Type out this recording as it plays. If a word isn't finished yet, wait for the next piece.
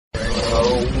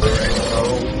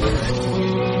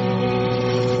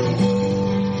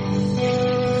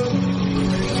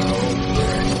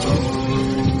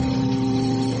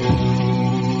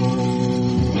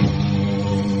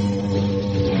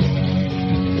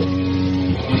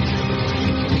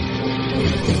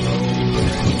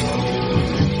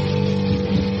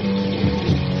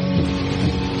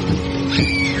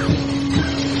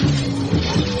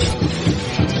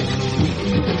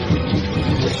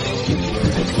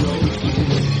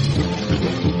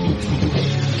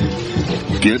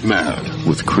Get Mad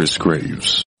with Chris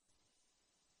Graves.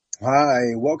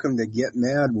 Hi, welcome to Get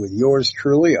Mad with yours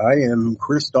truly. I am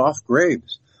Christoph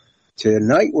Graves.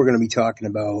 Tonight we're going to be talking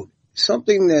about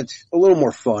something that's a little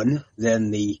more fun than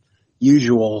the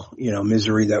usual,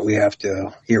 misery that we have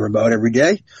to hear about every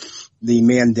day. The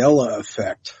Mandela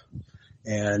Effect.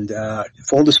 And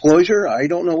full disclosure, I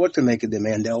don't know what to make of the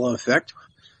Mandela Effect,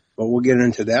 but we'll get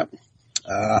into that.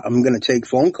 I'm going to take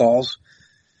phone calls.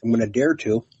 I'm going to dare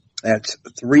to. That's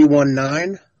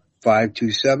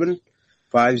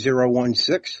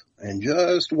 319-527-5016. And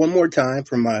just one more time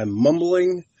for my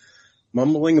mumbling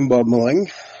and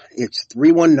bumbling, it's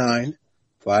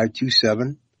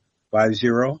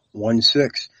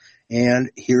 319-527-5016.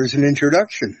 And here's an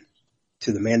introduction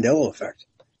to the Mandela Effect.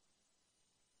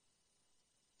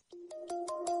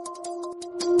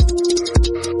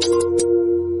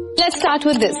 Let's start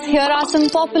with this. Here are some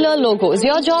popular logos.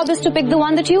 Your job is to pick the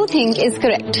one that you think is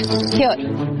correct. Here.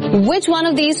 Which one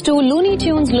of these two Looney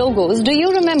Tunes logos do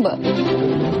you remember?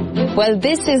 Well,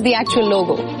 this is the actual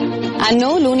logo. And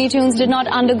no, Looney Tunes did not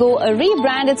undergo a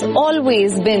rebrand. It's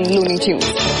always been Looney Tunes.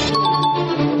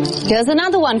 Here's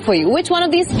another one for you. Which one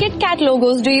of these Kit Kat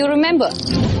logos do you remember?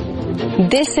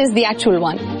 This is the actual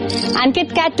one. And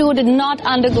Kit Kat too did not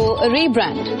undergo a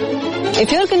rebrand. If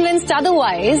you're convinced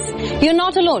otherwise, you're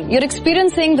not alone. You're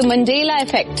experiencing the Mandela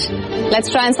Effect. Let's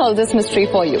try and solve this mystery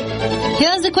for you.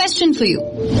 Here's a question for you.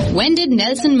 When did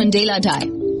Nelson Mandela die?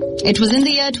 It was in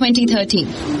the year 2013.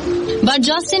 But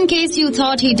just in case you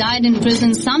thought he died in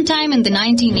prison sometime in the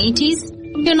 1980s,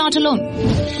 you're not alone.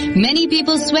 Many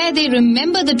people swear they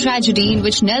remember the tragedy in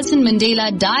which Nelson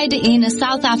Mandela died in a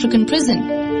South African prison.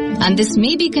 And this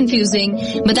may be confusing,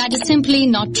 but that is simply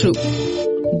not true.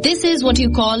 This is what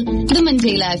you call the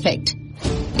Mandela Effect.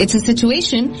 It's a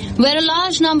situation where a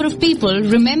large number of people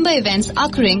remember events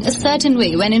occurring a certain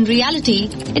way when in reality,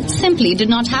 it simply did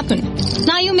not happen.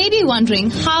 Now you may be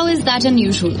wondering, how is that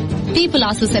unusual? People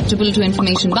are susceptible to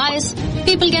information bias.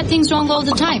 People get things wrong all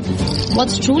the time.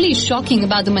 What's truly shocking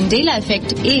about the Mandela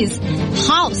Effect is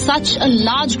how such a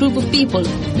large group of people,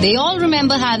 they all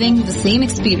remember having the same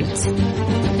experience.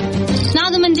 Now,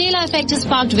 the Mandela Effect has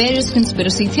sparked various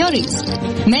conspiracy theories.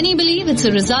 Many believe it's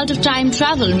a result of time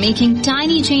travel, making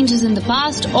tiny changes in the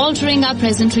past, altering our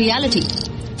present reality.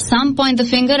 Some point the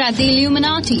finger at the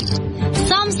Illuminati.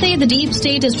 Some say the deep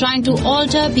state is trying to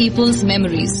alter people's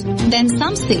memories. Then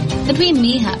some say that we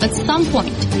may have at some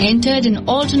point entered an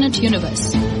alternate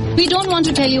universe. We don't want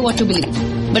to tell you what to believe.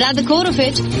 But at the core of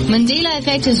it, Mandela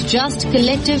Effect is just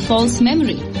collective false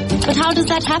memory. But how does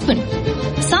that happen?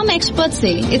 Some experts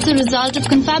say it's a result of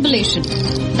confabulation.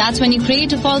 That's when you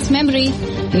create a false memory.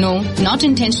 No, not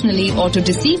intentionally or to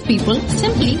deceive people,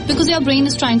 simply because your brain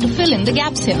is trying to fill in the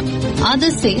gaps here.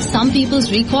 Others say some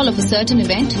people's recall of a certain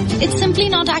event, it's simply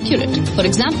not accurate. For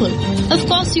example, of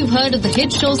course you've heard of the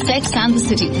hit show Sex and the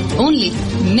City. Only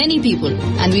many people,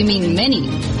 and we mean many,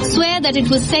 swear that it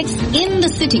was sex in the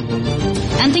city.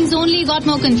 And things only got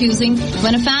more confusing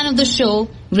when a fan of the show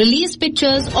released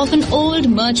pictures of an old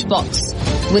merch box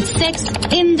with Sex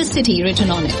in the City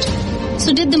written on it.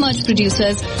 So did the merch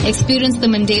producers experience the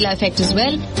Mandela Effect as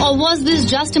well? Or was this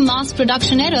just a mass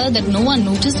production error that no one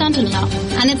noticed until now?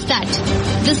 And it's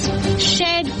this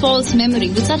shared false memory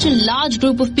with such a large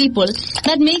group of people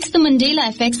that makes the Mandela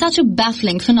Effect such a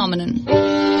baffling phenomenon.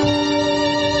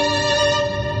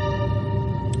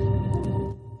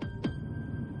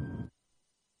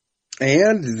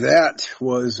 And that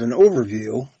was an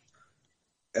overview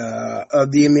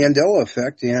of the Mandela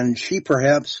Effect, and she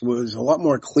perhaps was a lot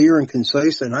more clear and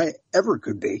concise than I ever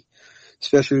could be,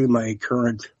 especially in my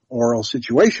current oral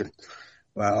situation.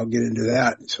 Well, I'll get into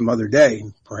that some other day,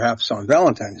 perhaps on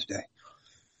Valentine's Day.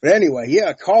 But anyway,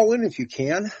 yeah, call in if you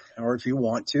can, or if you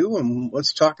want to, and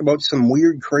let's talk about some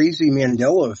weird, crazy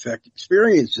Mandela Effect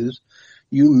experiences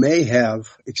you may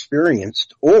have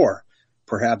experienced, or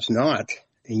perhaps not,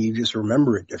 and you just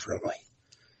remember it differently.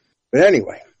 But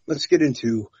anyway, let's get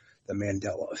into the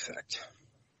Mandela Effect.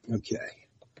 Okay.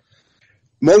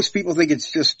 Most people think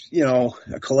it's just,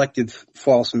 a collective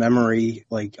false memory,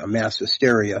 like a mass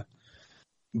hysteria.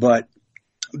 But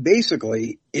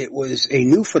basically, it was a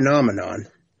new phenomenon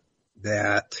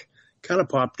that kind of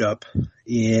popped up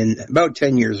in about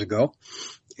 10 years ago.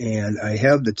 And I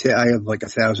have I have like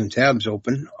 1,000 tabs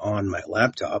open on my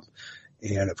laptop.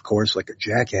 And of course, like a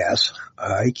jackass,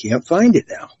 I can't find it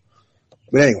now.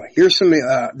 But anyway, here's some,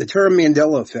 the term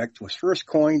Mandela Effect was first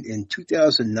coined in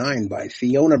 2009 by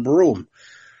Fiona Broome,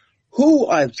 who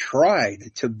I've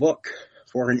tried to book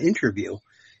for an interview.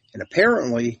 And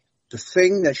apparently the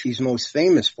thing that she's most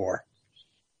famous for,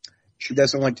 she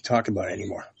doesn't like to talk about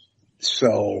anymore.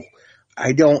 So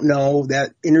I don't know.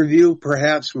 That interview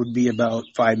perhaps would be about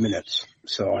 5 minutes.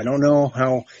 So I don't know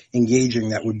how engaging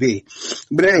that would be.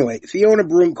 But anyway, Fiona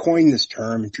Broome coined this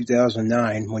term in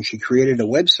 2009 when she created a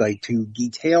website to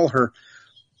detail her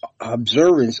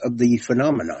observance of the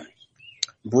phenomenon.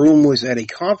 Broome was at a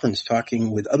conference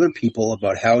talking with other people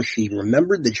about how she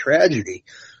remembered the tragedy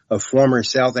of former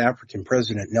South African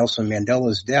President Nelson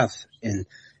Mandela's death in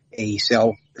a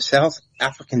South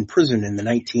African prison in the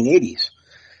 1980s.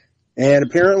 And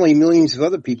apparently millions of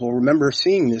other people remember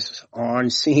seeing this on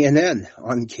CNN,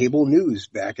 on cable news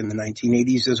back in the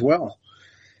 1980s as well.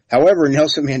 However,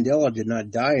 Nelson Mandela did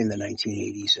not die in the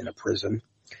 1980s in a prison.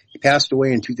 He passed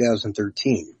away in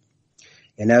 2013.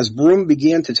 And as Broome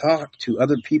began to talk to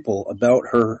other people about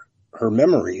her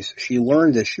memories, she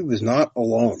learned that she was not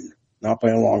alone, not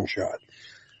by a long shot.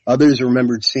 Others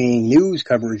remembered seeing news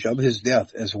coverage of his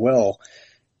death as well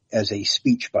as a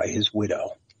speech by his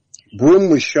widow. Broome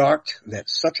was shocked that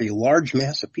such a large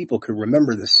mass of people could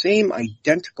remember the same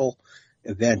identical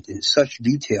event in such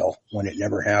detail when it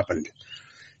never happened.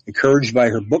 Encouraged by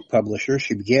her book publisher,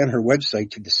 she began her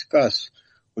website to discuss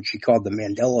what she called the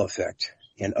Mandela Effect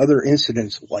and other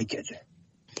incidents like it.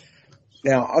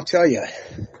 Now, I'll tell you,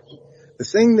 the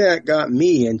thing that got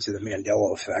me into the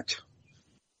Mandela Effect,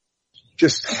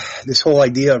 just this whole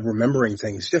idea of remembering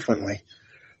things differently,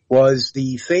 was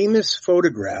the famous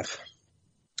photograph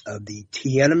of the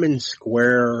Tiananmen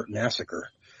Square massacre,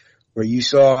 where you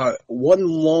saw one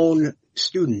lone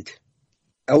student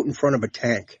out in front of a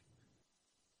tank.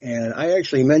 And I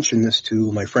actually mentioned this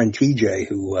to my friend TJ,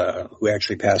 who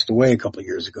actually passed away a couple of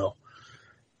years ago.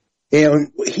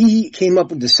 And he came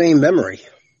up with the same memory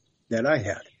that I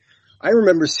had. I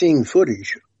remember seeing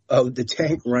footage of the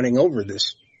tank running over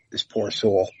this poor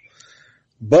soul.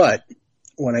 But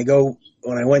when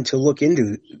I went to look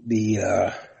into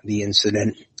the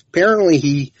incident, apparently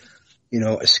he,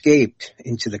 escaped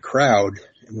into the crowd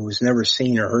and was never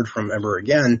seen or heard from ever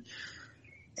again.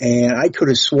 And I could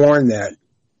have sworn that,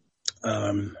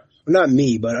 not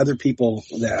me, but other people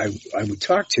that I would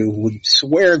talk to would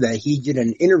swear that he did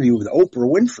an interview with Oprah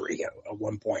Winfrey at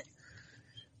one point.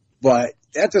 But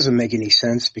that doesn't make any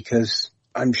sense because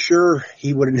I'm sure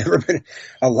he would have never been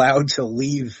allowed to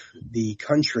leave the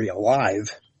country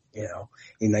alive,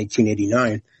 in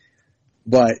 1989.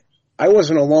 But I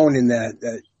wasn't alone in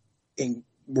that in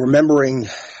remembering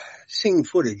seeing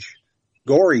footage,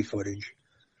 gory footage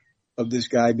of this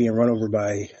guy being run over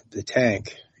by the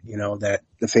tank, that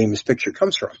the famous picture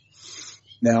comes from.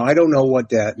 Now, I don't know what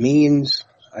that means.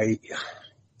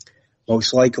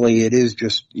 Most likely it is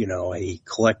just, a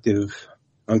collective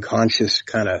unconscious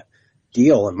kind of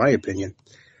deal, in my opinion.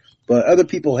 But other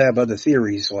people have other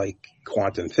theories like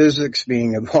quantum physics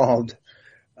being involved,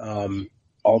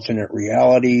 alternate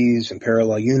realities and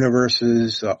parallel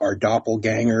universes, our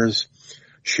doppelgangers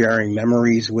sharing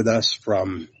memories with us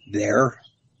from their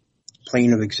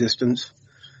plane of existence.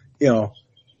 A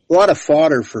lot of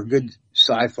fodder for good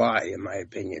sci-fi, in my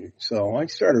opinion. So I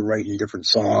started writing different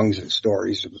songs and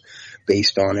stories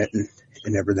based on it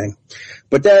and everything.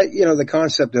 But that, the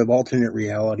concept of alternate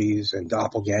realities and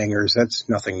doppelgangers, that's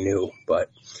nothing new. But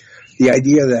the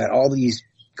idea that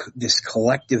this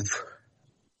collective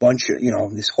bunch of,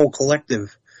 this whole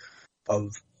collective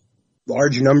of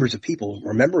large numbers of people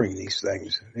remembering these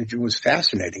things, it was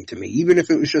fascinating to me, even if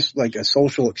it was just like a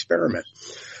social experiment.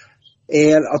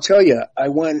 And I'll tell you, I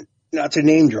went, not to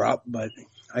name drop, but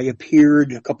I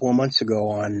appeared a couple of months ago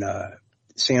on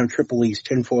Sam Tripoli's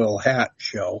Tinfoil Hat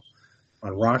show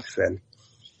on Rockfin.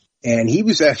 And he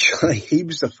was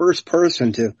the first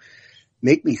person to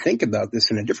make me think about this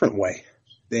in a different way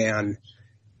than,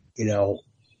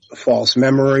 false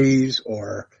memories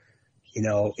or,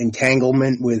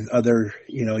 entanglement with other,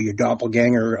 your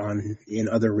doppelganger in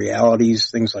other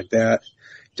realities, things like that,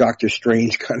 Doctor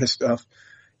Strange kind of stuff.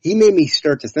 He made me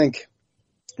start to think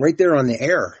right there on the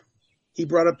air. He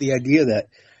brought up the idea that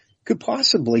could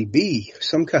possibly be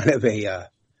some kind of a,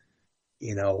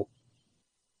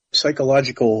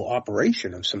 psychological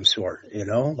operation of some sort,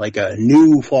 like a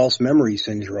new false memory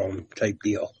syndrome type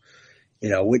deal,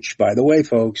 which, by the way,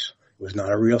 folks, was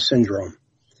not a real syndrome.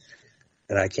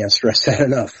 And I can't stress that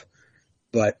enough.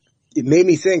 But it made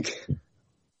me think,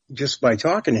 just by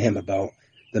talking to him about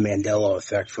the Mandela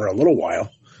Effect for a little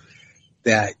while,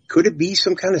 that could it be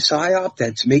some kind of psyop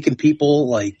that's making people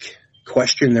like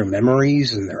question their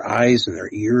memories and their eyes and their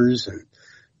ears and,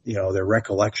 their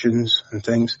recollections and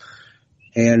things.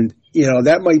 And,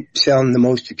 that might sound the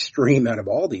most extreme out of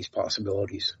all these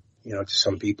possibilities, to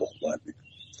some people. But,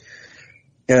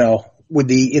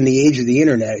 in the age of the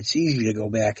internet, it's easy to go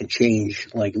back and change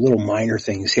like little minor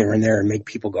things here and there and make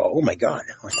people go, oh my God,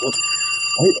 like,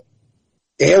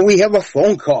 And we have a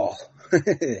phone call.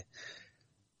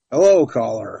 Hello,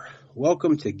 caller.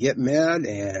 Welcome to Get Mad,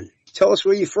 and tell us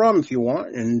where you're from if you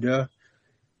want, and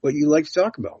what you'd like to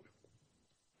talk about.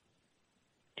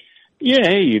 Yeah,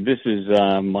 hey, this is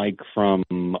Mike from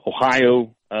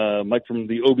Ohio, Mike from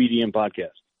the OBDM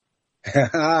podcast.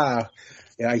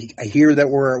 Yeah, I hear that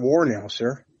we're at war now,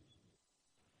 sir.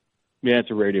 Yeah,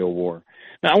 it's a radio war.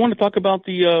 Now, I want to talk about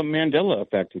the Mandela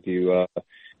Effect with you.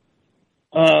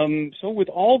 So with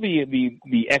all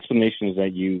the explanations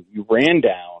that you ran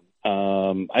down,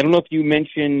 I don't know if you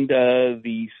mentioned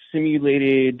the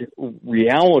simulated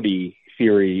reality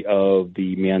theory of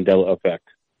the Mandela Effect.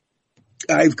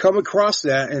 I've come across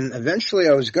that, and eventually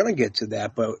I was going to get to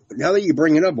that, but now that you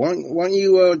bring it up, why don't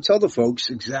you tell the folks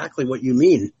exactly what you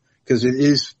mean, because it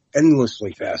is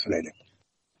endlessly fascinating.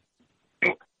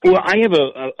 Well, I have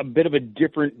a bit of a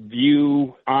different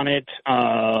view on it.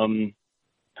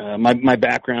 My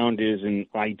background is in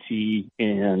IT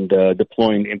and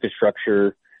deploying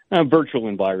infrastructure, virtual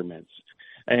environments.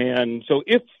 And so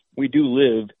if we do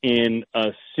live in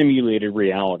a simulated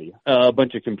reality, a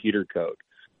bunch of computer code,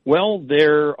 well,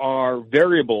 there are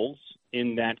variables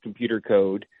in that computer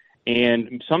code,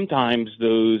 and sometimes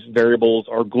those variables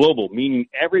are global, meaning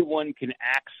everyone can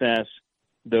access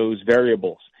those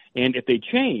variables. And if they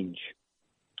change,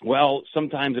 well,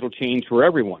 sometimes it'll change for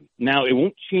everyone. Now, it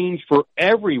won't change for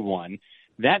everyone.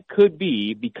 That could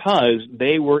be because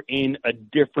they were in a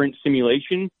different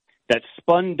simulation that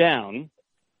spun down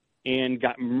and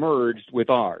got merged with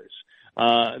ours.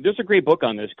 There's a great book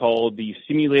on this called The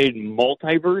Simulated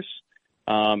Multiverse.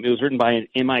 It was written by an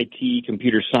MIT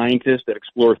computer scientist that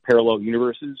explores parallel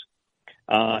universes.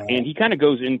 And he kind of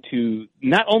goes into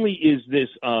not only is this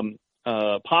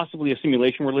possibly a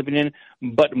simulation we're living in,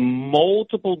 but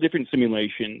multiple different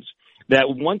simulations that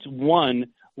once one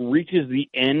reaches the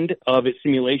end of its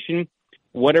simulation,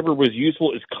 whatever was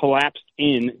useful is collapsed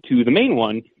into the main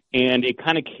one, and it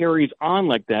kind of carries on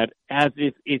like that as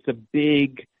if it's a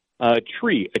big a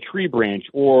tree branch,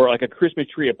 or like a Christmas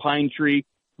tree, a pine tree,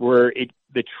 where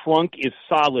the trunk is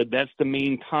solid. That's the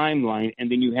main timeline.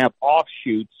 And then you have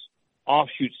offshoot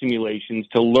simulations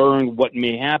to learn what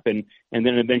may happen. And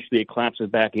then eventually it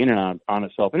collapses back in and on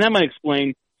itself. And that might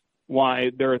explain why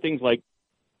there are things like,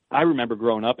 I remember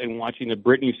growing up and watching a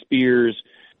Britney Spears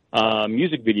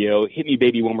music video, Hit Me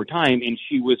Baby One More Time, and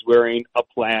she was wearing a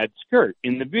plaid skirt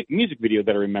in the music video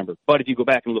that I remember. But if you go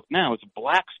back and look now, it's a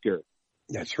black skirt.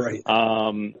 That's right.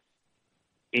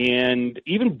 And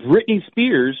even Britney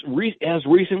Spears, as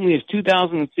recently as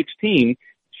 2016,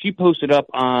 she posted up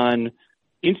on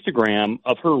Instagram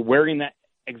of her wearing that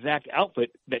exact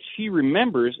outfit that she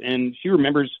remembers, and she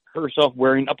remembers herself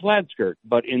wearing a plaid skirt.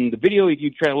 But in the video, if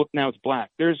you try to look now, it's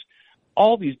black. There's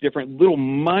all these different little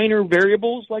minor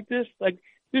variables like this. Like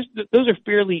those are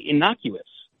fairly innocuous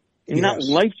and not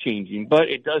life-changing, but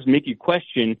it does make you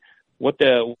question what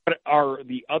are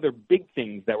the other big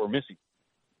things that we're missing.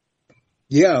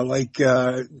 Yeah, like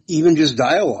even just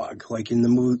dialogue, like in the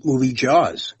movie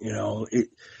Jaws. You know,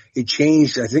 it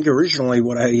changed. I think originally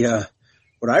what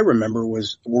I remember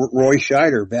was Roy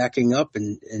Scheider backing up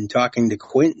and talking to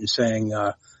Quint and saying,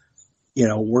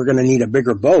 we're going to need a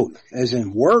bigger boat, as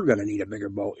in we're going to need a bigger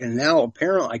boat. And now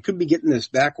apparently, I could be getting this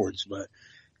backwards, but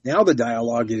now the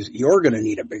dialogue is you're going to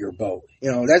need a bigger boat.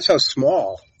 You know, that's how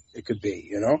small it could be,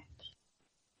 you know?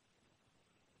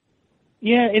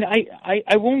 Yeah, and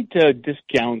I won't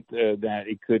discount that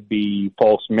it could be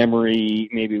false memory.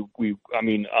 Maybe we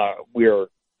are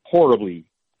horribly,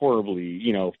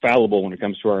 fallible when it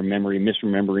comes to our memory,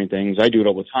 misremembering things. I do it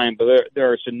all the time, but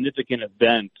there are significant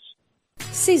events.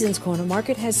 Seasons Corner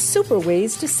Market has super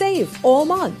ways to save all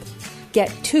month. Get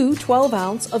 2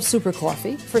 12-ounce of Super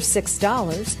Coffee for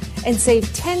 $6 and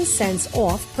save 10 cents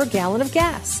off per gallon of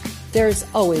gas. There's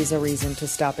always a reason to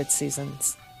stop at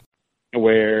Seasons.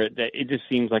 Where it just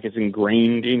seems like it's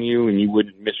ingrained in you and you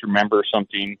wouldn't misremember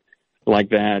something like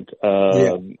that.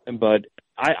 But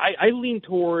I lean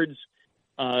towards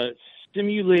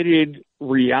simulated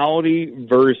reality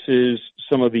versus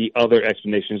some of the other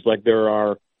explanations. Like there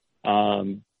are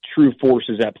true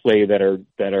forces at play that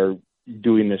are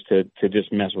doing this to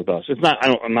just mess with us. It's not.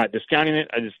 I'm not discounting it.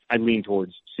 I lean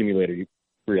towards simulated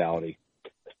reality.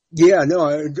 Yeah,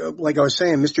 no. Like I was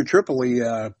saying, Mr. Tripoli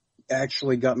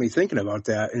actually got me thinking about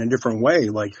that in a different way.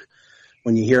 Like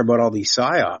when you hear about all these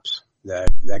psyops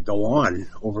that go on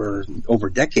over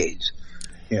decades,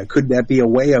 could that be a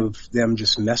way of them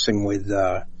just messing with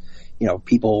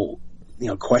people,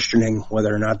 questioning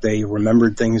whether or not they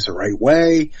remembered things the right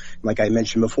way? Like I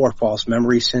mentioned before, false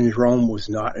memory syndrome was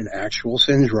not an actual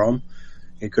syndrome.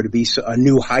 It could be a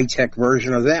new high-tech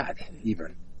version of that,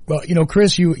 even. Well,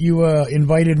 Chris, you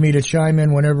invited me to chime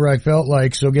in whenever I felt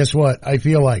like, so guess what? I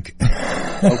feel like.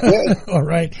 Okay. All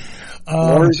right. The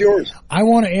floor is yours. I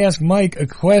want to ask Mike a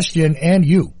question, and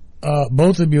you,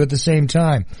 both of you at the same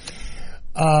time.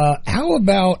 How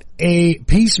about a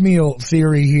piecemeal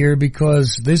theory here,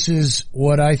 because this is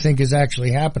what I think is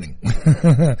actually happening.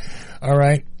 All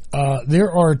right.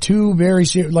 There are two very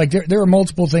there are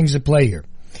multiple things at play here.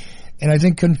 And I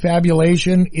think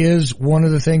confabulation is one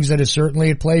of the things that is certainly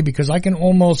at play, because I can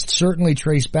almost certainly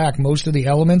trace back most of the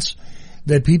elements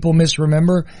that people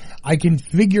misremember. I can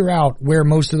figure out where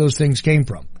most of those things came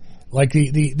from. Like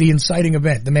the inciting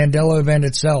event, the Mandela event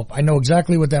itself. I know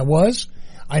exactly what that was.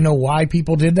 I know why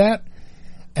people did that.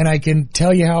 And I can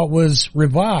tell you how it was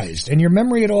revised. And your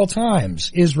memory at all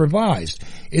times is revised.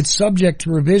 It's subject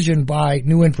to revision by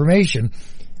new information.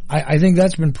 I think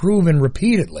that's been proven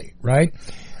repeatedly, right?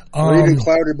 Or even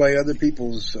clouded by other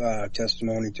people's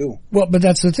testimony too. Well, but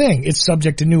that's the thing. It's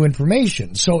subject to new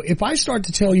information. So if I start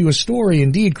to tell you a story,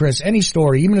 indeed, Chris, any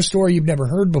story, even a story you've never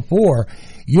heard before,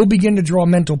 you'll begin to draw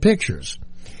mental pictures.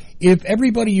 If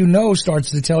everybody you know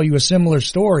starts to tell you a similar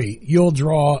story, you'll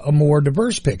draw a more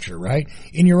diverse picture, right?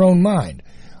 In your own mind.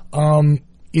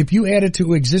 If you add it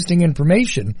to existing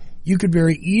information, you could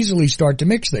very easily start to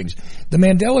mix things. The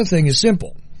Mandela thing is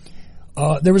simple.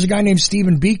 There was a guy named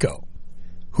Stephen Biko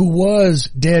who was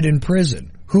dead in prison,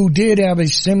 who did have a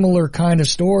similar kind of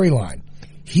storyline.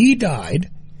 He died,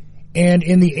 and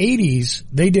in the 80s,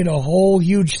 they did a whole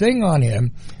huge thing on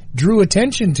him, drew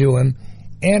attention to him,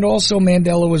 and also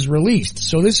Mandela was released.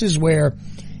 So this is where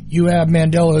you have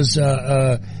Mandela's,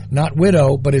 not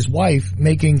widow, but his wife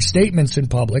making statements in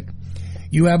public.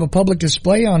 You have a public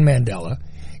display on Mandela.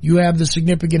 You have the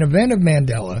significant event of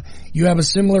Mandela. You have a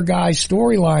similar guy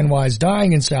storyline-wise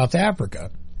dying in South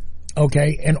Africa.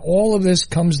 Okay, and all of this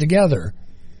comes together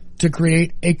to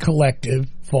create a collective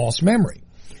false memory.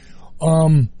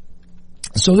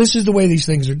 So this is the way these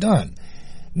things are done.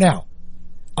 Now,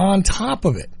 on top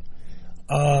of it,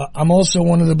 I'm also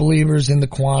one of the believers in the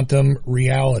quantum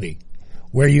reality,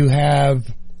 where you have,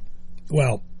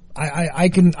 well, I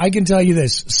can tell you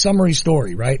this summary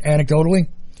story, right? Anecdotally,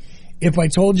 if I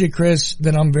told you, Chris,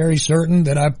 that I'm very certain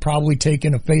that I've probably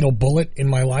taken a fatal bullet in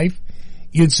my life,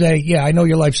 you'd say, yeah, I know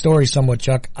your life story somewhat,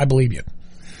 Chuck. I believe you.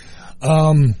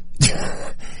 But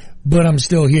I'm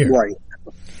still here. Right.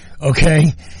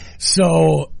 Okay.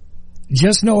 So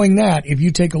just knowing that, if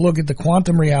you take a look at the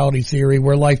quantum reality theory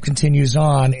where life continues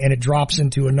on and it drops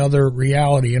into another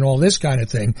reality and all this kind of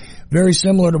thing, very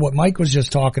similar to what Mike was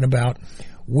just talking about,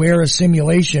 where a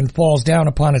simulation falls down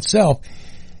upon itself,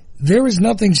 there is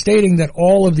nothing stating that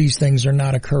all of these things are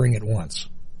not occurring at once.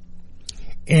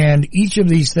 And each of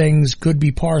these things could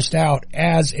be parsed out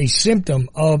as a symptom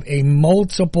of a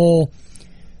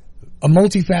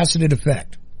multifaceted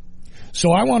effect.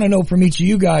 So I want to know from each of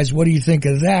you guys, what do you think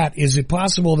of that? Is it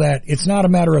possible that it's not a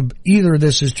matter of either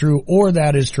this is true or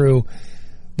that is true,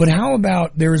 but how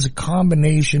about there is a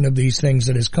combination of these things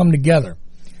that has come together,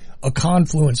 a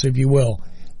confluence, if you will,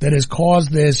 that has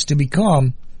caused this to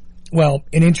become, well,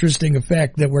 an interesting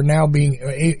effect that we're now being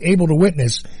able to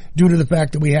witness due to the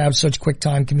fact that we have such quick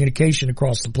time communication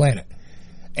across the planet.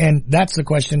 And that's the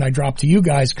question I drop to you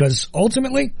guys, because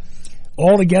ultimately,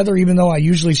 altogether, even though I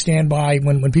usually stand by,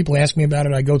 when people ask me about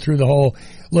it, I go through the whole,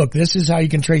 look, this is how you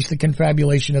can trace the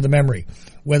confabulation of the memory.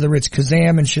 Whether it's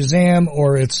Kazam and Shazam,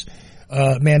 or it's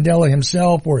Mandela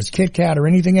himself, or it's Kit Kat, or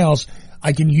anything else,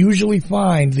 I can usually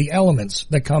find the elements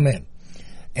that come in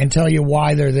and tell you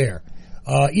why they're there.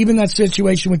 Even that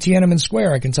situation with Tiananmen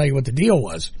Square, I can tell you what the deal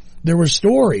was. There were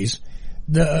stories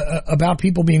about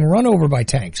people being run over by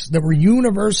tanks that were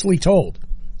universally told.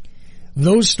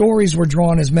 Those stories were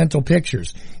drawn as mental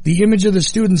pictures. The image of the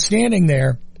student standing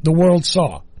there, the world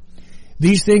saw.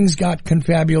 These things got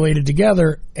confabulated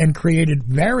together and created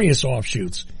various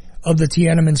offshoots of the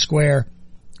Tiananmen Square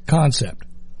concept.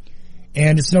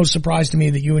 And it's no surprise to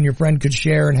me that you and your friend could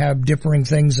share and have differing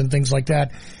things and things like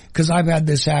that, because I've had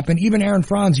this happen. Even Aaron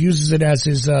Franz uses it as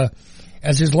his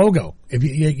logo. If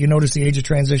you notice the Age of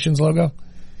Transitions logo?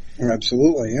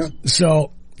 Absolutely, yeah.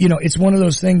 So, it's one of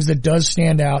those things that does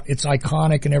stand out. It's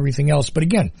iconic and everything else. But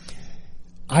again,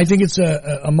 I think it's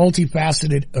a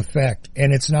multifaceted effect,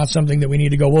 and it's not something that we need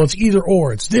to go, well, it's either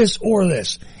or. It's this or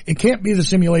this. It can't be the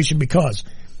simulation because.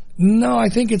 No, I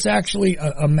think it's actually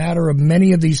a matter of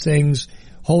many of these things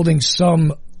holding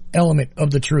some element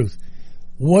of the truth.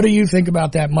 What do you think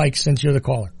about that, Mike, since you're the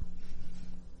caller?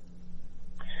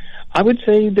 I would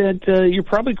say that you're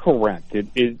probably correct.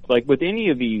 It like with any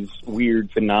of these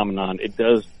weird phenomenon, it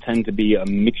does tend to be a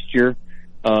mixture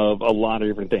of a lot of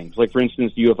different things. Like, for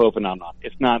instance, the UFO phenomenon.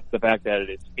 It's not the fact that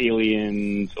it's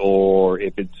aliens or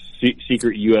if it's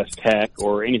secret U.S. tech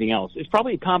or anything else. It's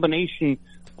probably a combination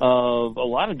of a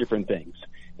lot of different things.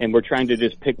 And we're trying to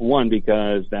just pick one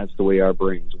because that's the way our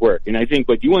brains work. And I think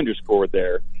what you underscored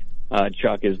there,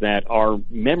 Chuck, is that our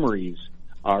memories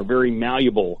are very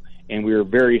malleable and we're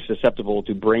very susceptible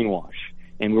to brainwash.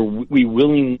 And we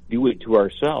willingly do it to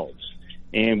ourselves.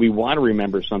 And we want to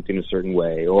remember something a certain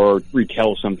way or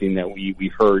retell something that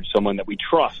we heard someone that we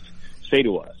trust say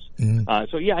to us. Mm-hmm.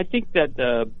 So, yeah, I think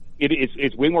that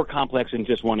it's way more complex than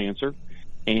just one answer.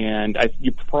 And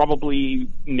you probably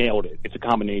nailed it. It's a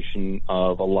combination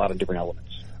of a lot of different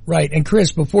elements. Right. And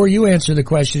Chris, before you answer the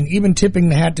question, even tipping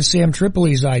the hat to Sam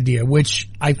Tripoli's idea, which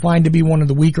I find to be one of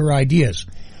the weaker ideas.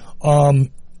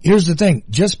 Here's the thing.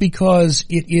 Just because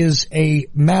it is a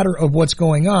matter of what's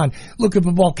going on, look, if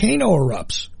a volcano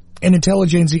erupts, an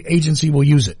intelligence agency will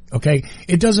use it, okay?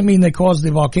 It doesn't mean they caused the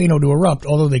volcano to erupt,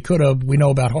 although they could have. We know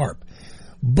about HAARP.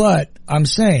 But I'm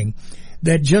saying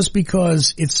that just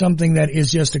because it's something that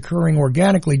is just occurring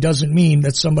organically doesn't mean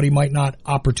that somebody might not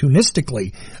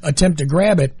opportunistically attempt to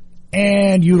grab it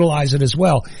and utilize it as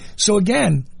well. So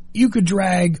again, you could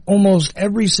drag almost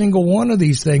every single one of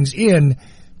these things in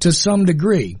to some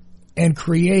degree and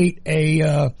create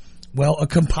a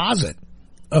composite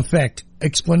effect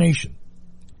explanation.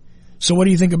 So what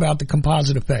do you think about the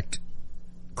composite effect,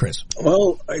 Chris?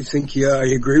 Well, I think, I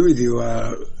agree with you.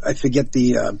 I forget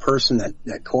the person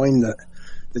that coined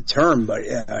the term, but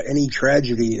any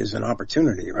tragedy is an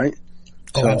opportunity, right?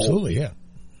 Oh, absolutely, yeah.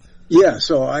 Yeah,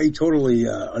 so I totally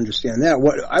understand that.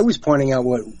 What I was pointing out,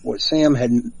 what Sam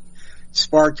had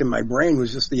sparked in my brain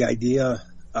was just the idea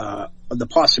of the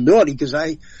possibility, because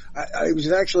I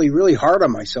was actually really hard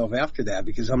on myself after that,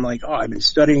 because I'm like, I've been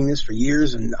studying this for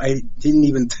years and I didn't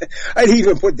even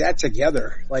put that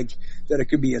together, like that it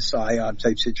could be a psyop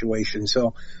type situation.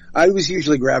 So I was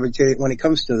usually gravitating, when it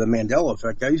comes to the Mandela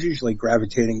effect, I was usually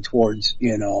gravitating towards,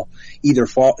 either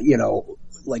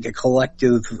like a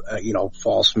collective,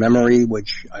 false memory,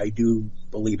 which I do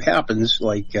believe happens,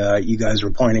 like you guys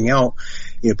were pointing out,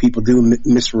 people do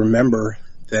misremember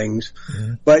things.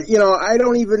 Mm-hmm. But, I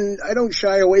don't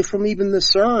shy away from even the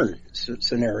CERN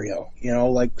scenario,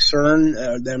 like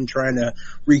CERN, them trying to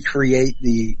recreate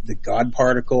the God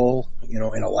particle,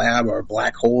 in a lab, or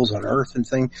black holes on Earth and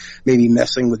thing, maybe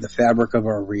messing with the fabric of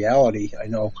our reality. I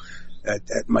know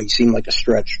that might seem like a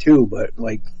stretch too, but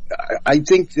like, I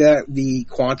think that the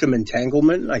quantum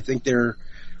entanglement, I think there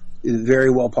very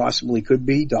well possibly could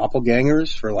be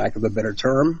doppelgangers, for lack of a better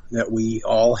term, that we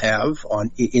all have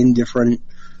in different,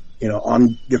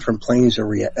 on different planes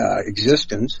of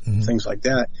existence, mm-hmm. things like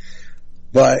that.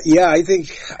 But yeah, I think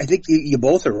you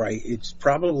both are right. It's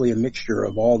probably a mixture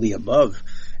of all the above.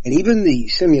 And even the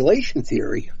simulation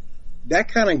theory, that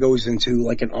kind of goes into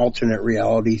like an alternate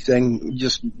reality thing,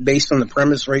 just based on the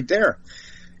premise right there.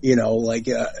 Like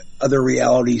other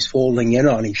realities folding in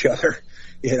on each other,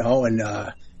 and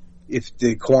if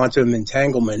the quantum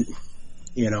entanglement,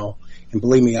 and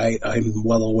believe me, I'm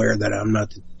well aware that I'm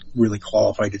not really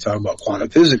qualified to talk about quantum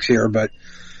physics here, but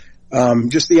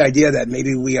just the idea that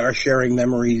maybe we are sharing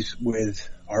memories with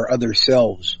our other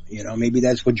selves, maybe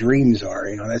that's what dreams are,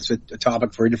 that's a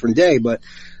topic for a different day, but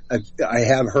I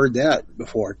have heard that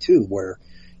before too, where,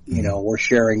 we're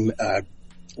sharing,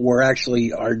 where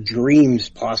actually our dreams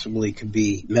possibly could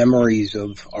be memories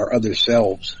of our other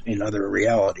selves in other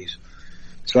realities.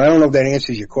 So I don't know if that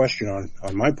answers your question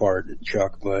on my part,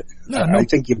 Chuck, but I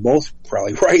think you're both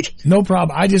probably right. No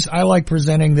problem. I like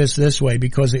presenting this way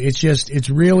because it's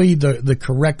really the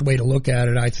correct way to look at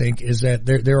it, I think, is that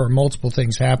there are multiple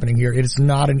things happening here. It's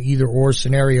not an either or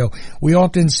scenario. We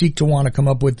often seek to want to come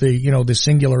up with the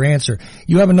singular answer.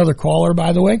 You have another caller,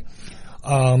 by the way.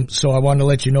 So I wanted to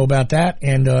let you know about that.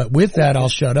 And, with that, I'll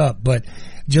shut up. But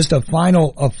just a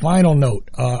final note,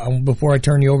 before I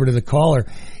turn you over to the caller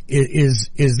is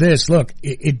this. Look,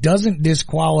 it doesn't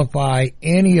disqualify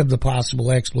any of the possible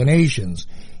explanations.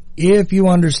 If you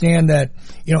understand that,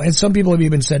 and some people have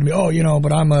even said to me,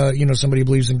 but I'm somebody who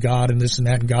believes in God and this and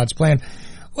that and God's plan.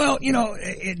 Well,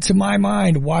 to my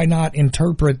mind, why not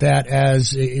interpret that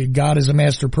as God is a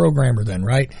master programmer then,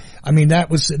 right? I mean, that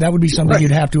would be something right.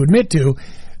 You'd have to admit to.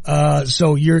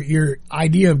 So your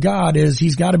idea of God is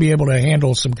he's got to be able to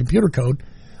handle some computer code,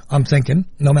 I'm thinking,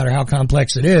 no matter how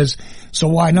complex it is. So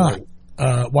why not?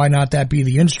 Why not that be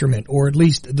the instrument, or at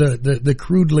least the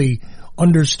crudely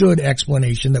understood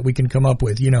explanation that we can come up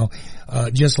with,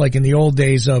 just like in the old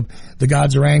days of the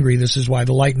gods are angry, this is why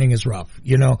the lightning is rough,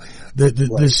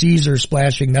 the seas are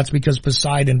splashing, that's because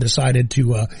Poseidon decided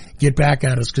to get back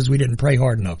at us because we didn't pray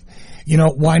hard enough.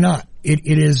 Why not?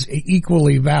 it is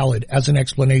equally valid as an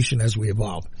explanation as we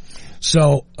evolve.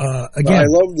 So, again, I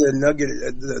love the nugget.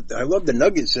 I love the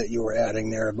nuggets that you were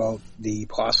adding there about the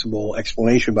possible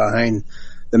explanation behind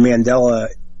the Mandela,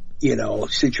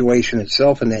 situation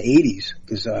itself in the 80s,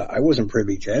 because I wasn't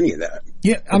privy to any of that.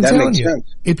 Yeah, I'm telling you,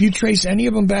 if you trace any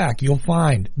of them back, you'll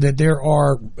find that there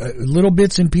are little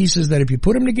bits and pieces that if you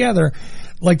put them together,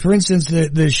 like for instance, the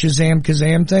Shazam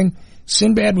Kazam thing,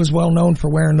 Sinbad was well known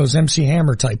for wearing those MC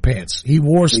Hammer type pants. He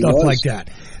wore stuff like that.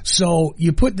 So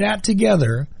you put that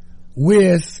together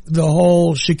with the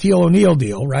whole Shaquille O'Neal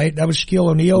deal, right? That was Shaquille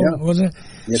O'Neal, wasn't it?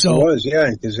 Yes, it was,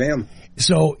 in Kazam.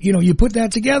 So, you put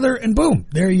that together and boom,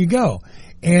 there you go.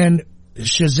 And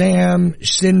Shazam,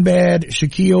 Sinbad,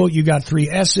 Shaquille, you got 3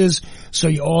 S's. So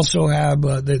you also have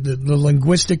the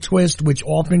linguistic twist, which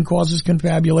often causes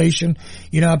confabulation.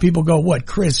 You know how people go, what,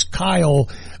 Chris, Kyle,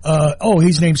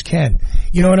 his name's Ken.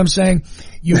 You know what I'm saying?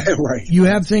 Right. You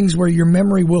have things where your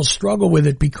memory will struggle with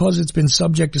it because it's been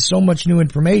subject to so much new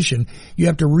information. You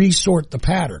have to resort the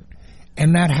pattern.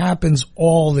 And that happens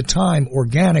all the time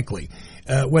organically.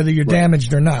 Whether you're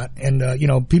damaged or not.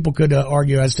 And, people could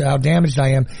argue as to how damaged I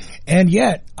am. And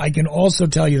yet, I can also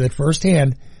tell you that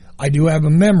firsthand, I do have a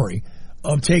memory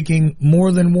of taking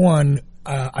more than one,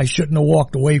 I shouldn't have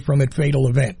walked away from it fatal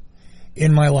event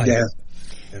in my life. Yeah,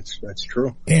 that's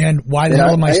true. And why the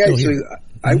hell am I still here?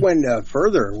 I went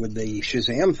further with the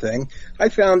Shazam thing. I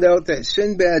found out that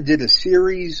Sinbad did a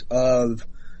series of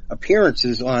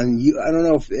appearances on, I don't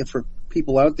know if for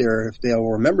people out there, if they'll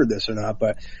remember this or not,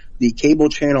 but the cable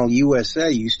channel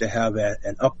USA used to have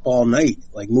an up all night,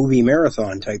 like movie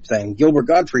marathon type thing. Gilbert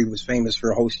Gottfried was famous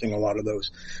for hosting a lot of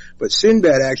those. But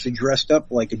Sinbad actually dressed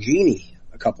up like a genie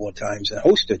a couple of times and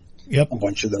hosted a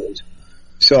bunch of those.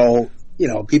 So,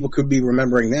 people could be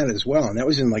remembering that as well. And that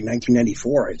was in like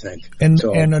 1994, I think.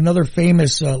 And another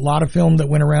famous lot of film that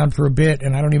went around for a bit,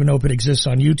 and I don't even know if it exists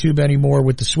on YouTube anymore,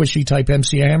 with the swishy type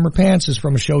MC Hammer pants, is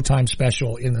from a Showtime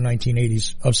special in the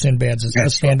 1980s of Sinbad's a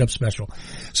stand-up special.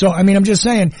 So, I'm just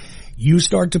saying, you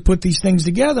start to put these things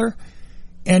together,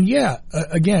 and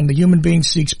again, the human being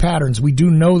seeks patterns. We do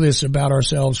know this about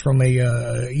ourselves from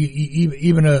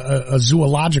even a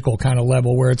zoological kind of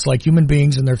level, where it's like human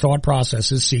beings and their thought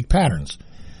processes seek patterns.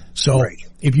 So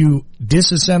if you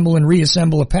disassemble and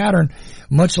reassemble a pattern,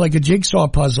 much like a jigsaw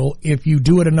puzzle, if you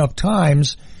do it enough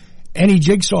times, any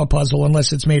jigsaw puzzle,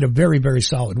 unless it's made of very, very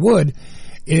solid wood,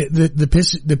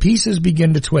 the pieces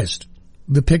begin to twist.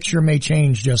 The picture may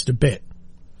change just a bit.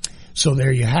 So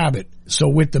there you have it. So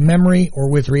with the memory or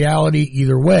with reality,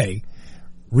 either way,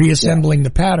 reassembling the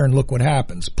pattern, look what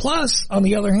happens. Plus, on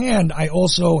the other hand, I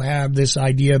also have this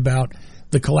idea about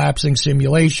the collapsing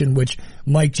simulation, which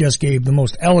Mike just gave the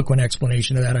most eloquent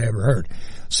explanation of that I ever heard.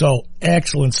 So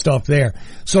excellent stuff there.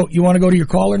 So you want to go to your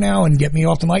caller now and get me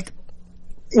off the mic?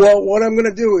 Well, what I'm going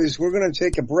to do is we're going to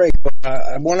take a break.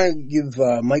 I want to give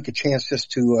Mike a chance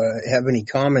just to have any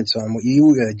comments on what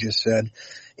you just said.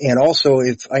 And also,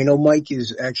 if I know Mike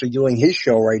is actually doing his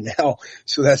show right now,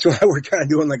 so that's why we're kind of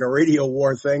doing like a radio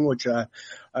war thing, which,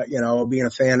 being a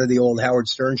fan of the old Howard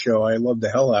Stern show, I love the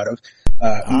hell out of.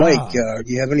 Mike, do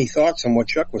you have any thoughts on what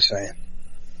Chuck was saying?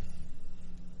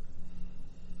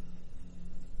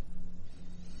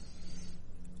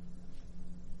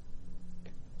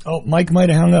 Oh, Mike might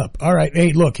have hung up. All right.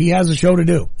 Hey, look, he has a show to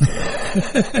do.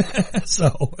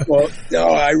 Well, no,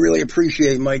 I really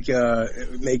appreciate Mike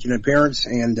making an appearance,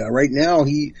 and right now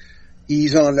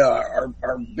he's on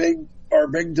our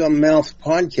big dumb mouth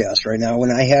podcast right now.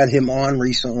 When I had him on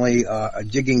recently, a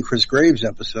Digging Chris Graves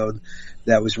episode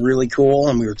that was really cool,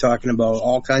 and we were talking about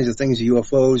all kinds of things,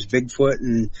 UFOs, Bigfoot,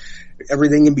 and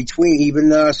everything in between,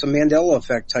 even some Mandela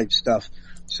Effect type stuff.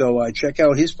 So check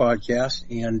out his podcast,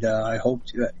 and I hope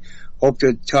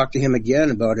to talk to him again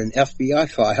about an FBI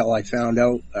file I found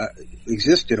out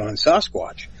existed on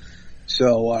Sasquatch.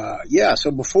 So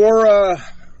so before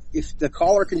if the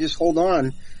caller can just hold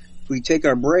on, if we take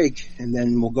our break, and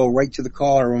then we'll go right to the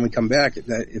caller when we come back,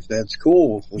 if that's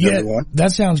cool with everyone.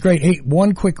 That sounds great. Hey,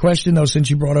 one quick question though, since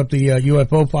you brought up the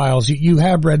UFO files. You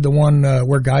have read the one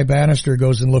where Guy Bannister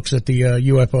goes and looks at the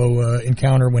UFO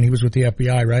encounter when he was with the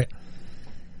FBI, right?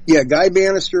 Yeah, Guy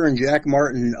Bannister and Jack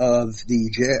Martin of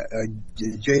the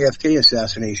JFK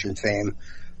assassination fame.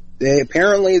 They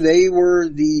were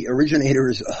the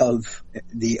originators of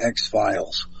the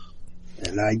X-Files.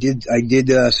 And I did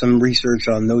some research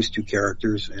on those two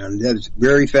characters, and that's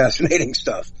very fascinating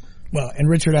stuff. Well, and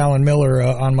Richard Allen Miller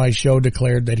on my show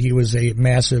declared that he was a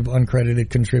massive uncredited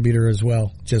contributor as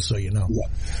well, just so you know. Yeah.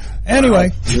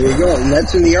 Anyway. There you go. And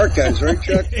that's in the archives, right,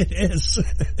 Chuck? It is.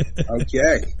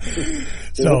 Okay.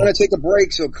 So we're going to take a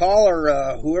break. So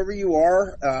caller, whoever you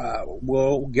are,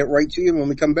 we'll get right to you when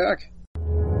we come back.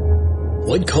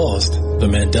 What caused the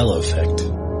Mandela Effect?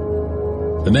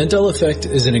 The Mandela Effect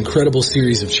is an incredible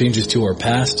series of changes to our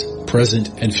past,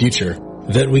 present, and future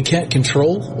that we can't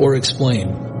control or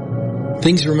explain.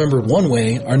 Things remembered one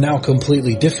way are now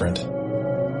completely different.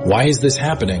 Why is this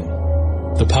happening?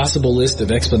 The possible list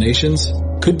of explanations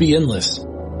could be endless.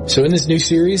 So in this new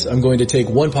series, I'm going to take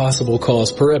one possible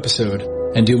cause per episode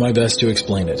and do my best to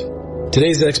explain it.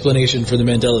 Today's explanation for the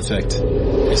Mandela Effect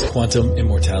is quantum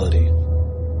immortality.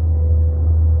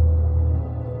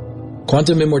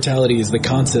 Quantum immortality is the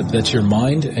concept that your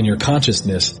mind and your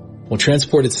consciousness will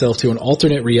transport itself to an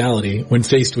alternate reality when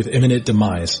faced with imminent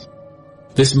demise.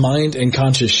 This mind and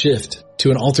conscious shift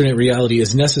to an alternate reality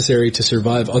is necessary to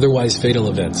survive otherwise fatal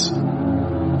events.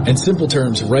 In simple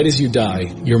terms, right as you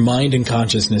die, your mind and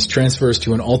consciousness transfers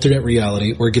to an alternate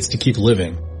reality where it gets to keep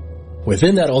living.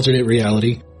 Within that alternate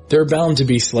reality, there are bound to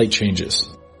be slight changes.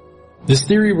 This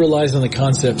theory relies on the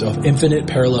concept of infinite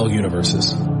parallel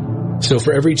universes. So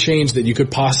for every change that you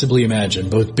could possibly imagine,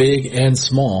 both big and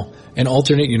small, an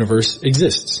alternate universe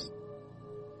exists.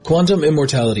 Quantum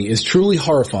immortality is truly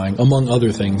horrifying, among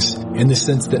other things, in the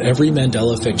sense that every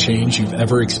Mandela Effect change you've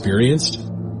ever experienced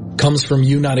comes from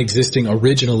you not existing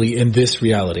originally in this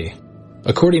reality.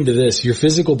 According to this, your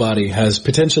physical body has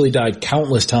potentially died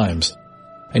countless times,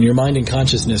 and your mind and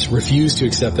consciousness refuse to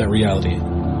accept that reality.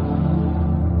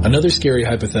 Another scary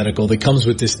hypothetical that comes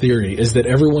with this theory is that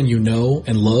everyone you know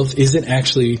and love isn't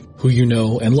actually who you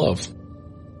know and love.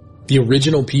 The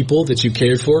original people that you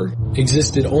cared for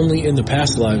existed only in the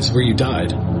past lives where you died.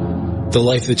 The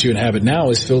life that you inhabit now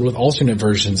is filled with alternate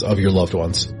versions of your loved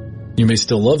ones. You may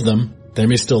still love them, they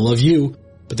may still love you,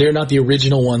 but they are not the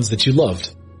original ones that you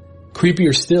loved.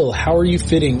 Creepier still, how are you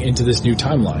fitting into this new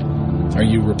timeline? Are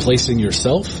you replacing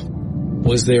yourself?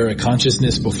 Was there a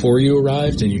consciousness before you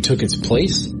arrived and you took its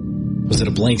place? Was it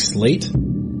a blank slate?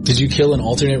 Did you kill an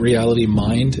alternate reality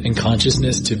mind and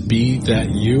consciousness to be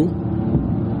that you?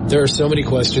 There are so many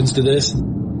questions to this,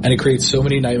 and it creates so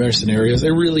many nightmare scenarios. It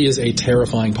really is a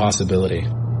terrifying possibility.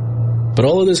 But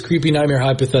all of those creepy nightmare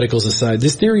hypotheticals aside,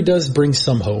 this theory does bring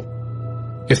some hope.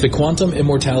 If the quantum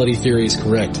immortality theory is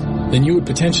correct, then you would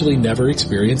potentially never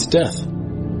experience death.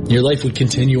 Your life would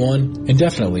continue on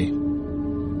indefinitely.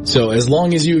 So as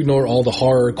long as you ignore all the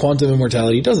horror, quantum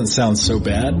immortality doesn't sound so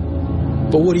bad.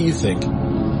 But what do you think?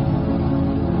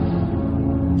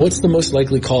 What's the most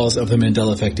likely cause of the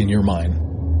Mandela Effect in your mind?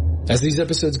 As these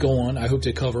episodes go on, I hope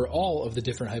to cover all of the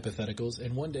different hypotheticals,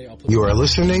 and one day I'll put... You are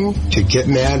listening to Get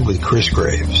Mad with Chris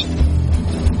Graves.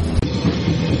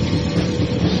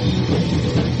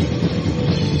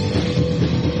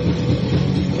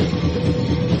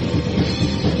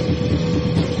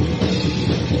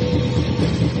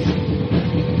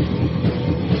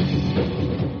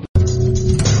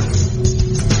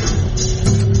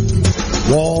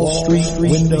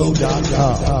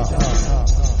 WallStreetWindow.com.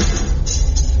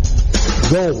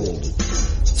 Gold,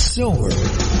 silver,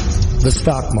 the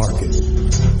stock market.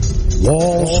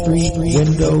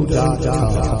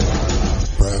 WallStreetWindow.com.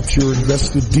 Perhaps you're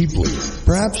invested deeply.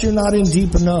 Perhaps you're not in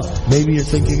deep enough. Maybe you're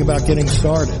thinking about getting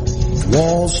started.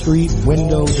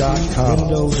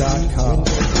 WallStreetWindow.com.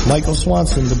 Michael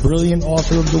Swanson, the brilliant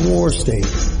author of The War State,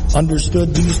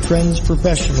 understood these trends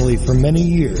professionally for many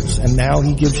years, and now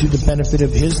he gives you the benefit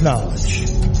of his knowledge.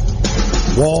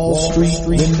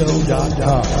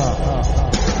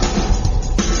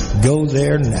 WallStreetWindow.com. Go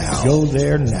there now. Go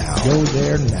there now. Go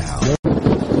there now.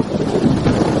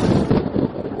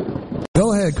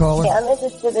 Go ahead, caller. Yeah, I'm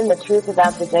interested in the truth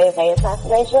about the JFK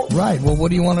assassination. Right. Well, what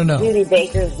do you want to know? Judy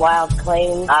Baker's wild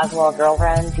claim, Oswald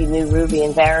girlfriend, she knew Ruby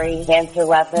and Barry, cancer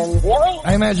weapons. Really?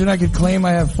 I imagine I could claim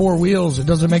I have 4 wheels. It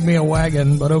doesn't make me a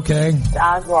wagon, but okay.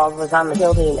 Oswald was on the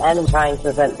kill team and trying to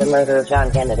prevent the murder of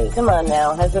John Kennedy. Come on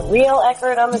now. Has a real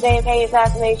expert on the JFK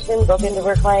assassination looked into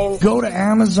her claims? Go to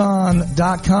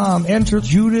Amazon.com, enter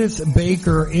Judith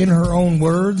Baker in her own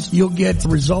words. You'll get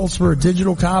results for a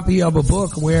digital copy of a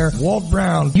book where Walt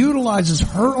Brown utilizes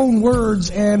her own words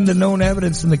and the known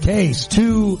evidence in the case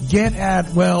to get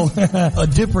at, well, a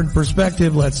different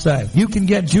perspective, let's say. You can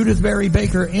get Judith Barry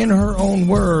Baker in her own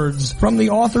words from the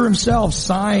author himself,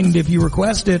 signed if you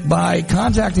request it, by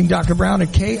contacting Dr. Brown at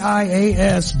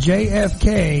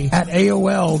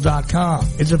KIASJFK@AOL.com.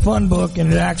 It's a fun book,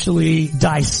 and it actually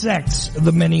dissects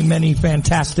the many, many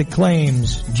fantastic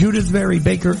claims. Judith Barry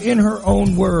Baker in her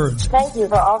own words. Thank you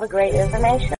for all the great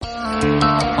information.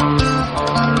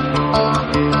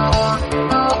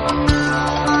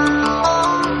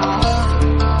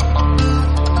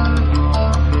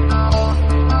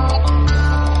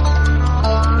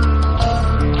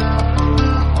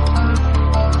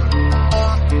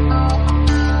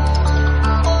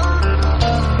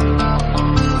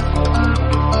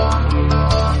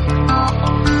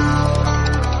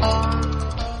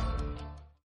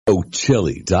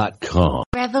 Chili.com.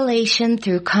 Revelation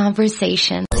through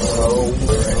conversation.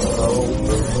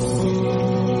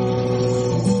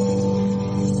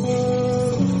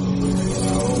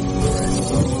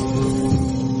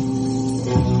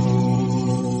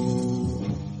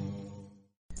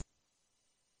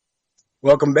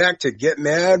 Welcome back to Get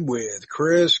Mad with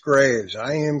Chris Graves.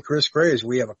 I am Chris Graves.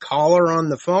 We have a caller on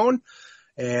the phone.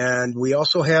 And we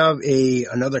also have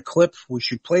another clip. We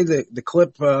should play the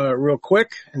clip real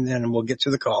quick, and then we'll get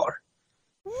to the caller.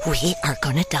 We are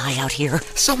gonna die out here.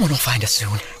 Someone will find us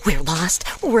soon. We're lost,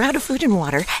 we're out of food and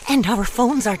water, and our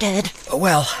phones are dead.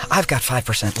 Well, I've got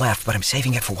 5% left, but I'm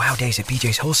saving it for Wow Days at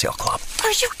BJ's Wholesale Club.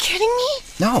 Are you kidding me?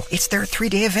 No, it's their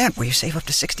 3-day event where you save up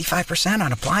to 65%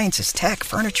 on appliances, tech,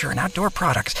 furniture, and outdoor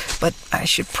products. But I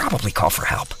should probably call for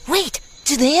help. Wait,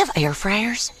 do they have air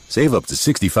fryers? Save up to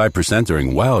 65%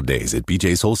 during Wow Days at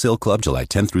BJ's Wholesale Club July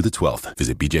 10th through the 12th.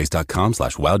 Visit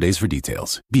bjs.com/wowdays for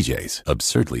details. BJ's,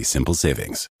 absurdly simple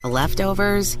savings.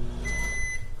 Leftovers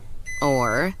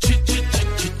or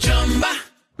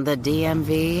the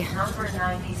DMV Number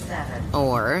 97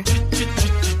 or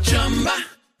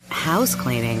house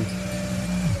cleaning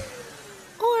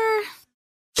or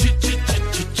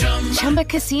Chumba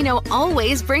Casino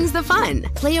always brings the fun.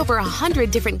 Play over 100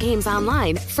 different games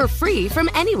online for free from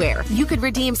anywhere. You could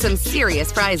redeem some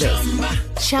serious prizes.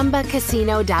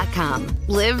 ChumbaCasino.com.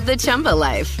 Live the Chumba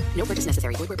life. No purchase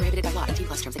necessary. Void where prohibited by law. 18+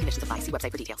 terms and conditions apply. See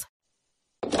website for details.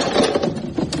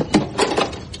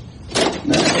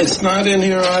 It's not in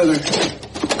here either.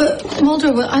 But,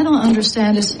 Mulder, what I don't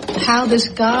understand is how this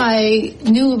guy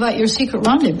knew about your secret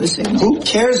rendezvous signal. Who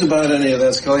cares about any of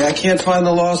that, Scully? I can't find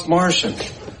the lost Martian.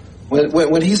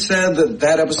 When he said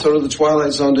that episode of The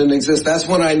Twilight Zone didn't exist, that's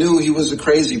when I knew he was a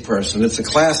crazy person. It's a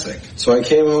classic. So I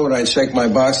came home and I checked my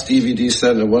box DVD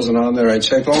set and it wasn't on there. I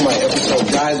checked all my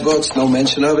episode guidebooks, no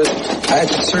mention of it. I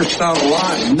actually searched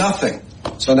online, nothing.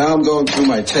 So now I'm going through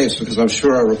my tapes because I'm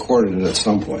sure I recorded it at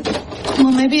some point.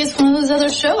 Well, maybe it's one of those other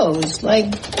shows,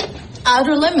 like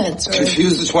Outer Limits. Or...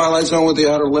 Confuse The Twilight Zone with The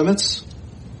Outer Limits?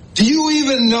 Do you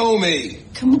even know me?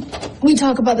 Can we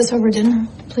talk about this over dinner,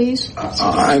 please?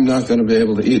 I'm not going to be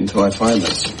able to eat until I find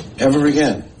this. Ever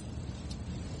again.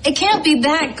 It can't be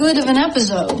that good of an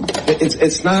episode.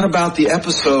 It's not about the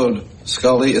episode,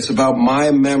 Scully. It's about my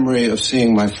memory of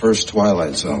seeing my first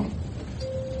Twilight Zone.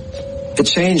 It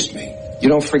changed me. You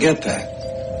don't forget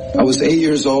that. I was 8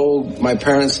 years old. My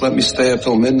parents let me stay up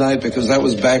till midnight because that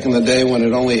was back in the day when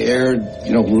it only aired,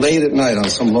 late at night on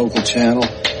some local channel.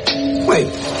 Wait,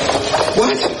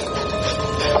 what?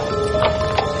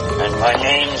 And my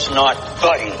name's not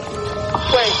Buddy.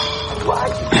 Wait,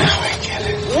 what? I get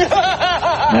it.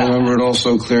 I remember it all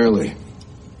so clearly,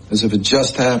 as if it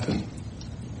just happened.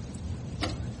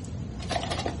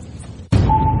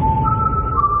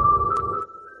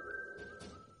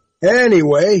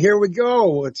 Anyway, here we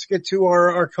go. Let's get to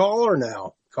our caller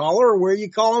now. Caller, where are you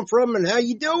calling from and how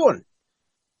you doing?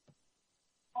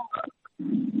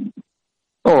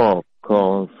 Oh,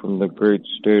 calling from the great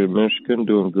state of Michigan,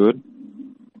 doing good.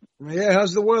 Yeah,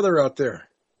 how's the weather out there?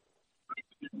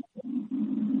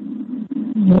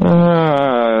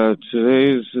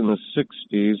 Today's in the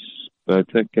 60s, but I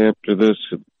think after this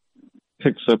it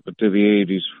picks up into the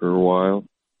 80s for a while.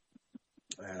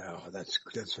 Wow, that's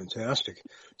fantastic.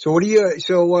 So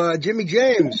Jimmy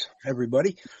James,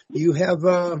 everybody, you have,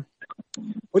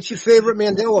 what's your favorite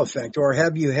Mandela Effect, or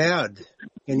have you had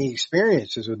any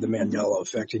experiences with the Mandela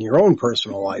Effect in your own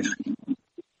personal life?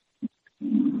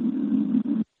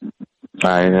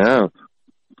 I have.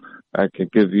 I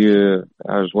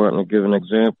was wanting to give an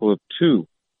example of two.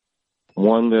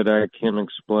 One that I can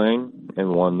explain and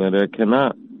one that I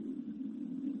cannot.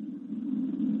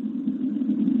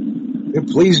 Yeah,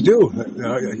 please do.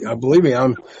 Believe me,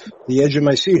 I'm the edge of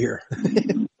my seat here.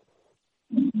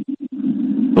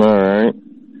 All right.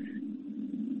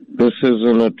 This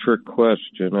isn't a trick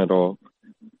question at all.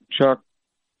 Chuck,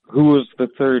 who was the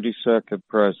 32nd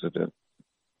president?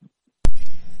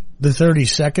 The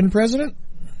 32nd president?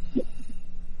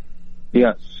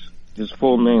 Yes. His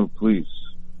full name, please.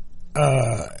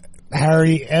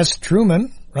 Harry S.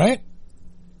 Truman, right?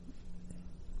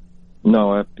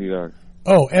 No, FDR.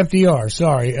 Oh, FDR,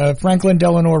 sorry. Franklin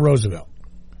Delano Roosevelt.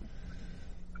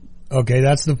 Okay,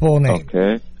 that's the full name.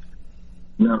 Okay.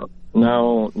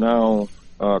 Now,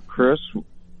 Chris,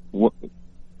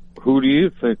 who do you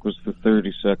think was the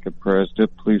 32nd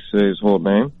president? Please say his whole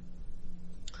name.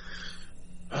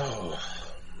 Oh,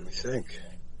 let me think.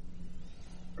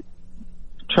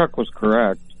 Chuck was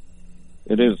correct.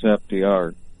 It is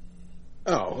FDR.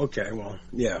 Oh, okay. Well,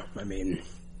 yeah. I mean,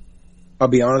 I'll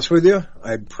be honest with you.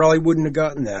 I probably wouldn't have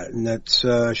gotten that, and that's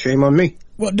shame on me.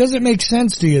 Well, does it make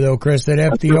sense to you though, Chris, that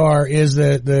FDR is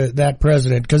that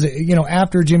president? Because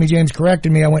after Jimmy James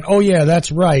corrected me, I went, "Oh yeah,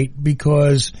 that's right,"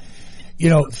 because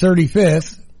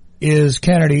 35th is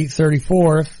Kennedy,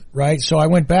 34th, right? So I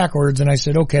went backwards and I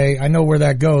said, "Okay, I know where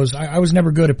that goes." I was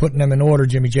never good at putting them in order,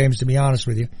 Jimmy James, to be honest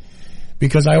with you,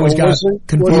 because I always got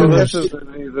confused.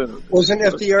 Wasn't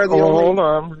FDR the only? Hold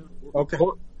on. Okay.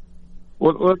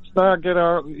 Well, let's not get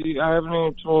out. I haven't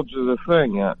even told you the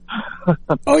thing yet.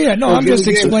 Oh yeah, no, I'm just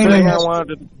explaining.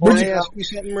 Can I ask you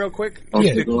something real quick?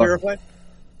 Just to clarify.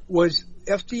 Was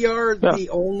FDR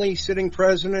the only sitting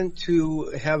president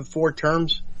to have 4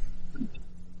 terms?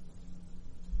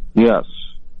 Yes.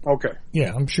 Okay.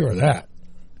 Yeah, I'm sure of that.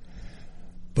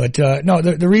 But no,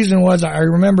 the reason was I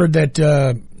remembered that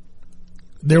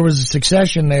there was a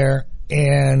succession there,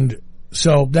 and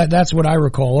so that's what I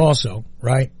recall also,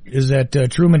 right, is that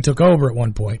Truman took over at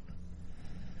one point.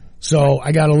 So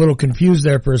I got a little confused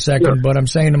there for a second, but I'm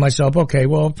saying to myself, okay,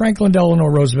 well, Franklin Delano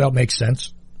Roosevelt makes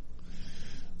sense.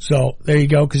 So there you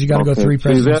go, because you got to go 3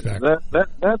 presidents back.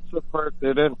 That's the part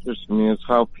that interests me, is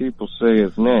how people say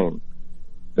his name,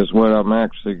 is what I'm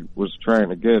actually was trying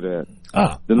to get at.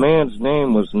 The man's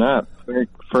name was not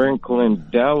Franklin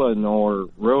Delano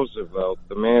Roosevelt.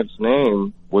 The man's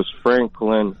name was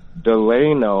Franklin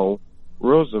Delano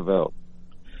Roosevelt.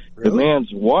 Really? The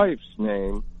man's wife's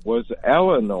name was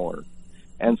Eleanor.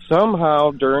 And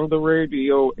somehow during the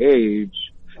radio age,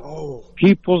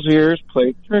 people's ears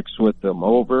played tricks with them.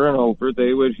 Over and over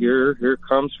they would hear, "Here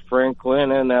comes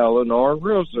Franklin and Eleanor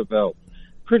Roosevelt."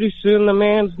 Pretty soon the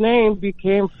man's name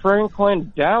became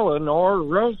Franklin Delano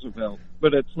Roosevelt,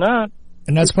 but it's not.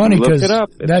 And that's funny because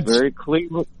that's very clear.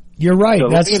 You're right.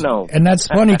 That's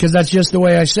funny because that's just the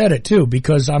way I said it too,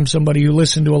 because I'm somebody who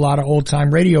listened to a lot of old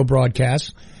time radio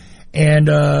broadcasts, and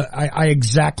I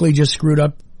exactly just screwed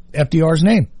up FDR's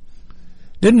name,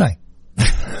 didn't I?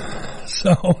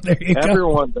 So there you go.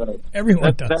 Everyone does.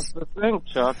 Everyone does. That's the thing,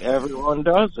 Chuck. Everyone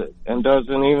does it and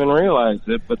doesn't even realize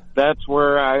it. But that's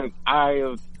where I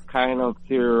have kind of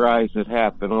theorized it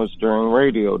happened, was during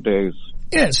radio days.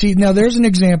 Yeah, see, now there's an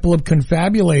example of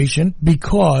confabulation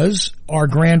because our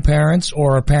grandparents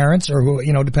or our parents, or who,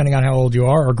 depending on how old you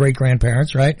are, or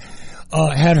great-grandparents, right,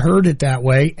 had heard it that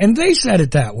way, and they said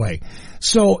it that way.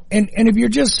 So, and if you're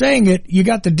just saying it, you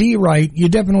got the D right, you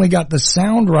definitely got the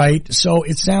sound right, so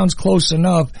it sounds close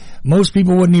enough. Most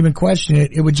people wouldn't even question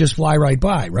it. It would just fly right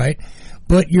by, right?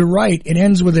 But you're right, it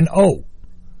ends with an O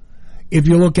if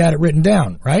you look at it written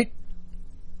down, right?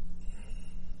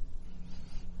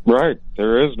 Right.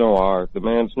 There is no R. The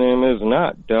man's name is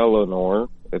not Delano.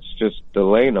 It's just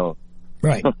Delano.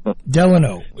 Right.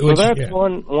 Delano. So that's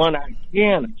one I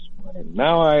can explain.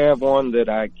 Now I have one that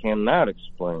I cannot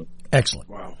explain. Excellent.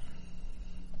 Wow.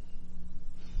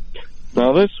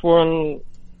 Now this one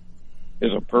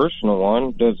is a personal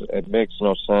one. It makes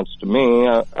no sense to me.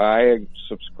 I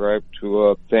subscribe to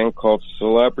a thing called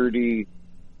Celebrity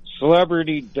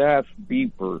Death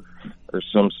Beeper or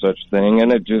some such thing,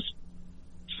 and it just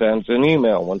sends an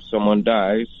email when someone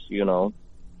dies,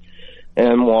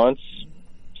 And once,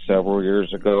 several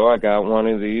years ago, I got one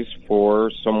of these for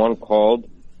someone called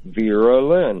Vera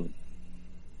Lynn,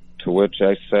 to which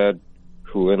I said,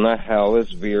 "Who in the hell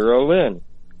is Vera Lynn?"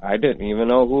 I didn't even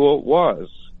know who it was.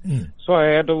 So I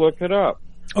had to look it up.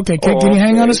 Okay, can you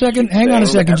hang on a second? Hang on a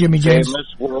second, Jimmy James.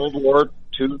 Famous World War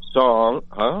II song,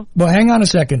 huh? Well, hang on a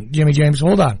second, Jimmy James.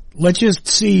 Hold on. Let's just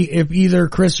see if either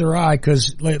Chris or I,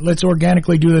 because let's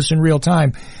organically do this in real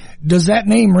time. Does that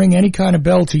name ring any kind of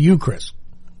bell to you, Chris?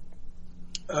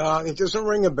 It doesn't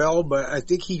ring a bell, but I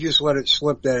think he just let it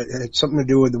slip that it had something to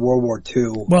do with the World War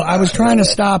II. Well, I was trying to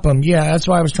stop him. Yeah, that's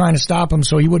why I was trying to stop him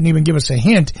so he wouldn't even give us a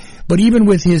hint. But even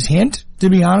with his hint, to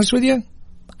be honest with you,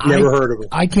 never heard of it.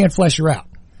 I can't flesh her out.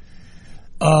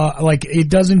 It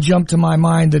doesn't jump to my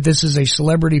mind that this is a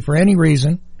celebrity for any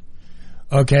reason.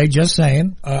 Okay, just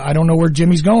saying. I don't know where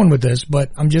Jimmy's going with this,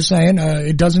 but I'm just saying,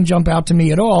 it doesn't jump out to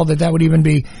me at all that would even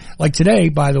be, like today,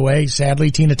 by the way, sadly,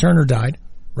 Tina Turner died,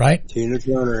 right? Tina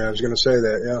Turner, I was going to say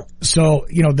that, yeah. So,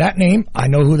 that name, I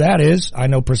know who that is. I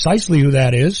know precisely who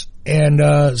that is.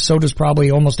 And, so does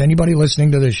probably almost anybody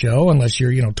listening to this show, unless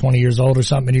you're, 20 years old or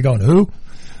something and you're going, who?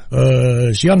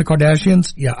 She on the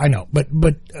Kardashians? Yeah, I know. But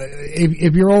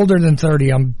if you're older than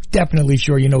 30, I'm definitely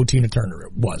sure you know Tina Turner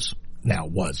was.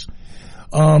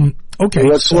 Okay.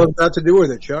 What's got to do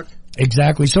with it, Chuck?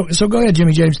 Exactly. So go ahead,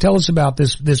 Jimmy James. Tell us about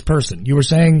this person. You were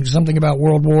saying something about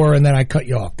World War, and then I cut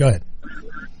you off. Go ahead.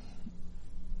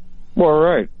 Well,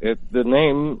 right. The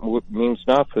name means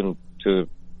nothing to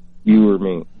you or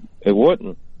me. It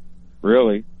wouldn't,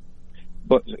 really.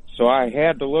 But so I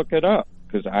had to look it up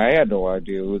because I had no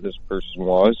idea who this person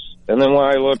was. And then when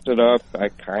I looked it up, I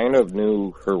kind of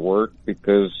knew her work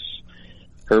because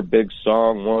her big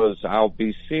song was "I'll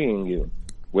Be Seeing You,"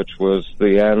 which was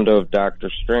the end of Dr.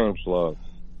 Strangelove.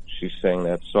 She sang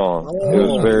that song. It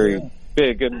was very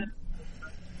big and...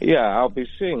 Yeah, I'll Be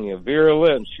Seeing You. Vera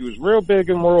Lynn. She was real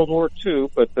big in World War II,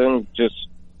 but then just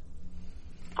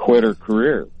quit her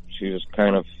career. She just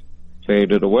kind of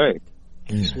faded away.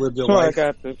 So I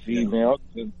got this email.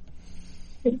 So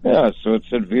it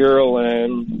said Vera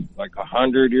Lynn, like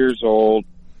 100 years old,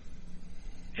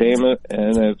 famous,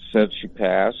 and it said she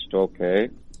passed. Okay.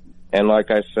 And like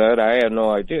I said, I had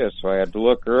no idea, so I had to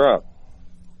look her up.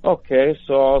 Okay,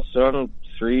 so all of a sudden,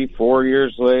 3-4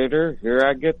 years later, here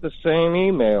I get the same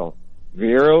email.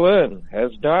 Vera Lynn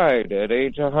has died at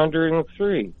age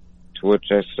 103. To which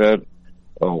I said,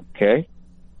 okay.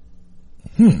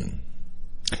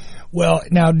 Well,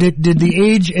 now, did the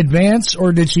age advance,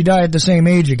 or did she die at the same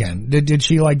age again? Did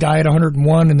she, like, die at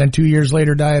 101 and then 2 years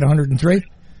later die at 103?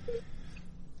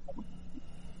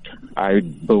 I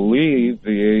believe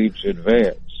the age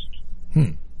advanced.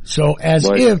 So as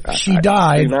if she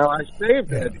died... Now, I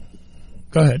saved it.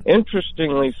 Go ahead.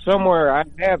 Interestingly, somewhere I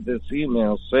have this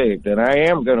email saved, and I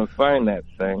am going to find that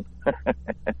thing.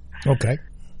 Okay.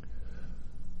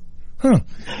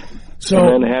 So,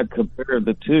 and then had compared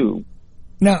the two.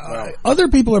 Now, other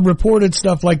people have reported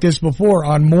stuff like this before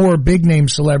on more big-name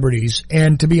celebrities,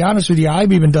 and to be honest with you,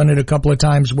 I've even done it a couple of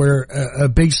times where a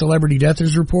big celebrity death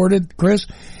is reported, Chris,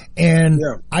 and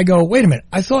I go, wait a minute,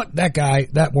 I thought that guy,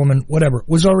 that woman, whatever,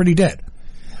 was already dead.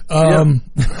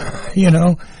 You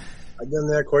know? I've done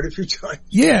that quite a few times.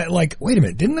 Yeah, like, wait a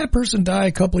minute, didn't that person die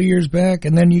a couple of years back?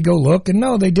 And then you go look, and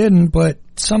no, they didn't, but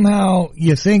somehow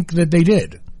you think that they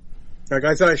did. Like,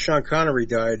 I thought Sean Connery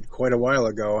died quite a while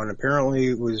ago, and apparently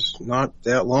it was not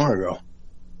that long ago.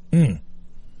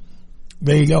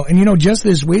 There you go. And you know, just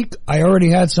this week, I already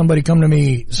had somebody come to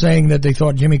me saying that they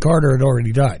thought Jimmy Carter had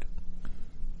already died.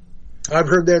 I've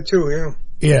heard that too,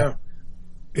 Yeah.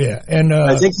 And,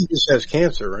 I think he just has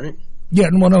cancer, right? Yeah,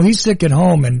 well, no, he's sick at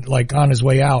home and, like, on his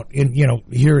way out in, you know,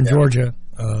 here in Georgia,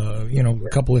 you know, a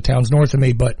couple of towns north of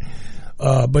me, but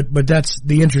that's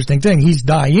the interesting thing. He's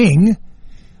dying,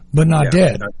 but not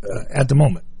dead at the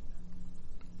moment.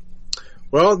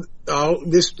 Well,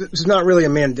 this is not really a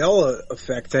Mandela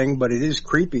Effect thing, but it is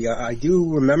creepy. I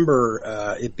do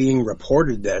remember it being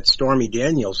reported that Stormy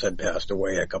Daniels had passed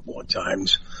away a couple of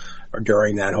times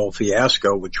during that whole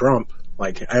fiasco with Trump.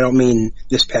 Like, I don't mean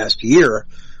this past year,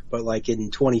 but like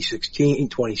in 2016,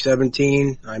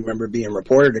 2017, I remember being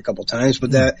reported a couple times,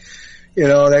 but that, you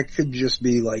know, that could just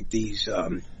be like these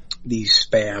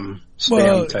spam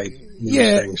type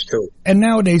things too. And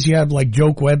nowadays you have like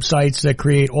joke websites that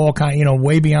create all kind, you know,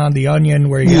 way beyond the onion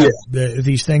where you have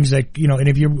these things that, you know, and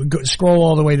if you scroll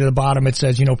all the way to the bottom, it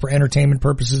says, you know, for entertainment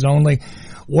purposes only.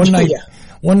 One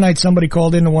night somebody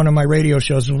called into one of my radio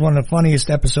shows. It was one of the funniest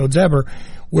episodes ever,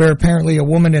 where apparently a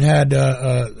woman had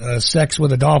sex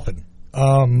with a dolphin.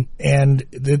 And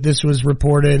this was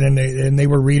reported, and they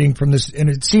were reading from this, and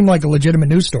it seemed like a legitimate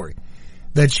news story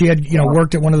that she had, you know,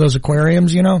 worked at one of those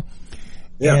aquariums, you know,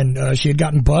 and she had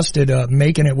gotten busted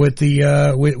making it with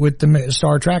the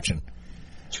star attraction.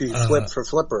 She flipped for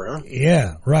Flipper, huh?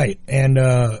 Yeah, right. And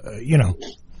you know.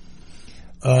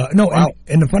 And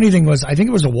the funny thing was, I think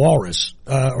it was a walrus,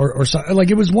 or something,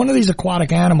 like it was one of these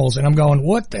aquatic animals, and I'm going,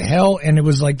 what the hell? And it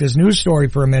was like this news story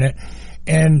for a minute,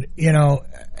 and, you know,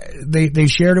 they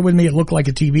shared it with me. It looked like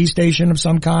a TV station of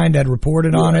some kind had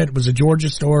reported on it. It was a Georgia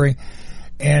story,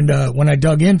 and, when I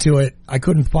dug into it, I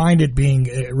couldn't find it being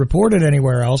reported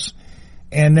anywhere else,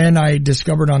 and then I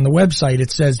discovered on the website, it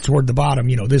says toward the bottom,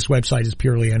 you know, this website is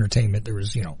purely entertainment. There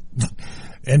was, you know,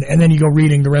 and then you go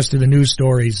reading the rest of the news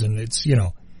stories, and it's, you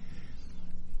know,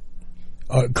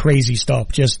 crazy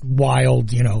stuff, just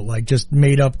wild, you know, like just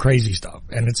made up crazy stuff.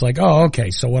 And it's like, oh,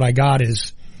 okay, so what I got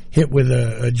is hit with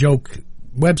a joke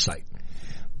website.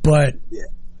 But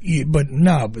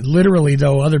literally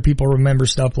though, other people remember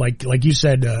stuff like you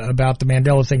said about the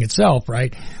Mandela thing itself,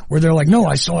 right? Where they're like, no,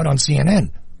 I saw it on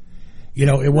CNN. You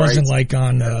know, it wasn't like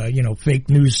on, you know,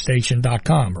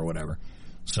 fakenewsstation.com or whatever.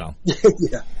 So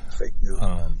yeah, fake news.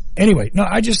 Anyway, no,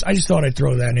 I just thought I'd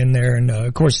throw that in there, and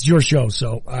of course it's your show,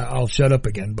 so I'll shut up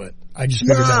again. But I just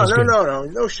figured that was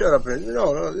good. No, shut up.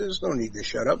 No, there's no need to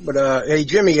shut up. But hey,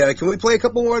 Jimmy, can we play a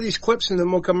couple more of these clips, and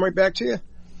then we'll come right back to you?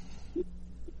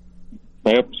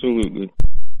 Absolutely.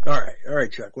 All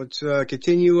right, Chuck. Let's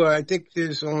continue. I think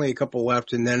there's only a couple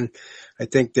left, and then I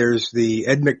think there's the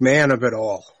Ed McMahon of it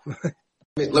all.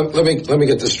 Let me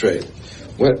get this straight.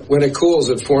 When it cools,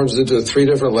 it forms into 3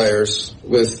 different layers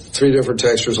with 3 different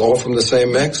textures, all from the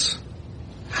same mix.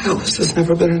 How has this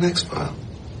never been an X-File?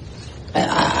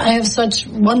 I have such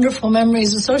wonderful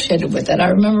memories associated with it. I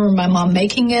remember my mom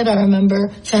making it. I remember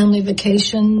family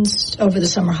vacations over the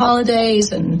summer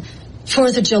holidays and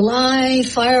 4th of July,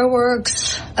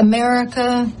 fireworks,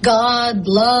 America, God,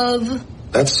 love.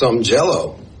 That's some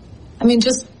Jell-O. I mean,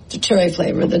 just the cherry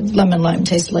flavor, the lemon lime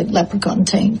tastes like leprechaun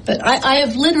taint. But I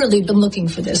have literally been looking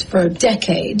for this for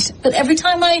decades. But every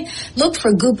time I look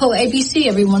for Gupo ABC,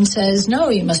 everyone says, no,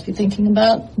 you must be thinking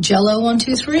about Jell-O 1,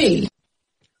 2, 3.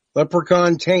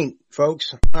 Leprechaun taint,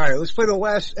 folks. All right, let's play the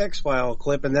last X-File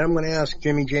clip, and then I'm going to ask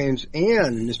Jimmy James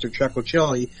and Mr. Chuck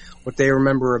Ochelli what they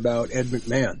remember about Ed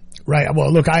McMahon. Right.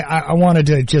 Well, look, I wanted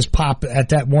to just pop at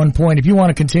that one point. If you want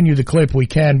to continue the clip, we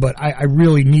can, but I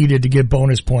really needed to give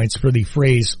bonus points for the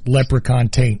phrase leprechaun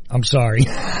taint. I'm sorry.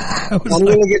 I'm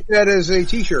going to get that as a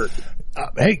T-shirt.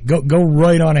 Hey, go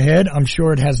right on ahead. I'm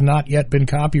sure it has not yet been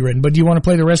copywritten, but do you want to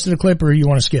play the rest of the clip or you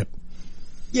want to skip?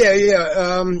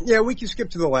 Yeah, we can skip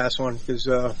to the last one because,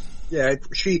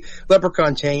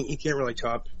 leprechaun taint, you can't really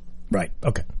top. Right.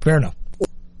 Okay. Fair enough.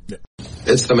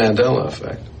 It's the Mandela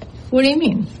Effect. What do you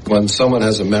mean? When someone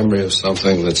has a memory of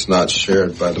something that's not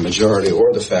shared by the majority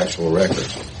or the factual record.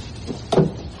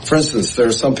 For instance, there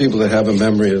are some people that have a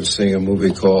memory of seeing a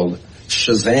movie called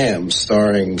Shazam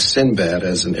starring Sinbad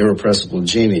as an irrepressible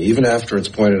genie. Even after it's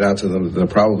pointed out to them, they're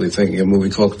probably thinking a movie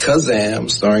called Kazam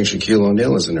starring Shaquille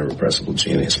O'Neal as an irrepressible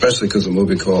genie, especially because a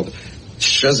movie called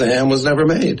Shazam was never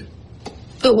made.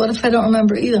 But what if I don't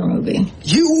remember either movie?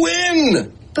 You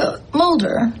win! But,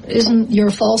 Mulder, isn't your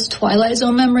false Twilight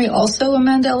Zone memory also a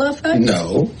Mandela Effect?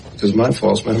 No, because my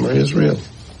false memory is real.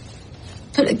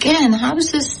 But again, how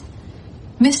does this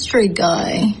mystery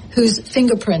guy, whose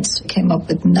fingerprints came up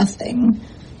with nothing,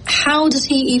 how does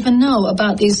he even know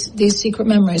about these secret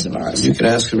memories of ours? You can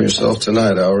ask him yourself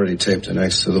tonight. I already taped it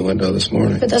next to the window this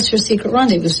morning. But that's your secret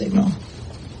rendezvous signal.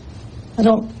 I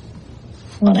don't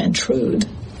want to intrude.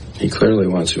 He clearly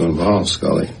wants you involved,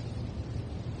 Scully.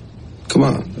 Come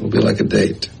on, it'll be like a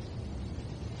date.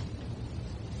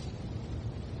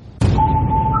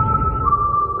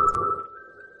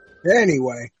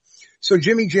 Anyway, so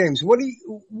Jimmy James, what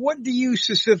do you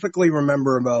specifically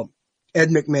remember about Ed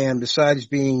McMahon besides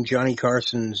being Johnny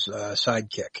Carson's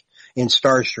sidekick in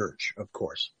Star Search, of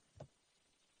course?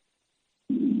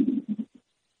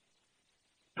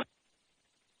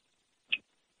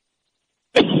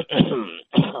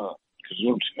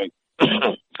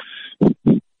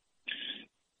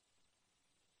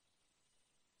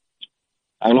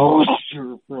 I know what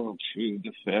you're referring to,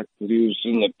 the fact that he was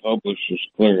in the publisher's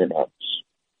clearinghouse.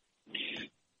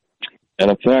 And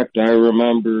in fact, I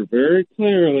remember very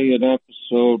clearly an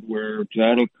episode where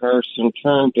Johnny Carson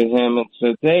turned to him and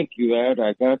said, "Thank you, Ed,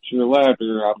 I got your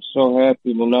letter. I'm so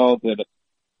happy to know that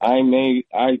I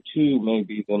too may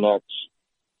be the next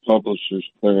publisher's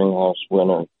clearinghouse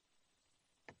winner."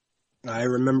 I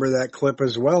remember that clip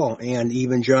as well. And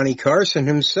even Johnny Carson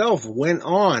himself went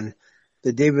on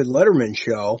the David Letterman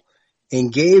show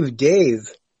and gave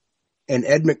Dave an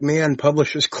Ed McMahon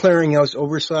Publishers Clearinghouse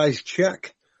oversized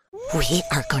check. We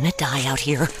are gonna die out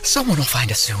here. Someone will find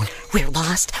us soon. We're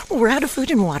lost, we're out of food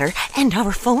and water, and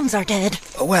our phones are dead.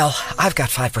 Well, I've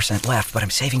got 5% left, but I'm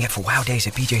saving it for Wow Days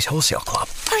at BJ's Wholesale Club.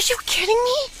 Are you kidding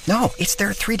me? No, it's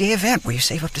their 3-day event where you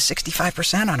save up to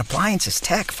 65% on appliances,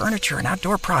 tech, furniture, and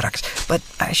outdoor products. But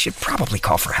I should probably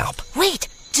call for help. Wait,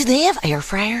 do they have air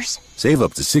fryers? Save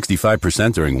up to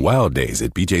 65% during Wow Days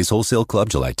at BJ's Wholesale Club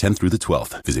July 10th through the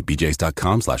 12th. Visit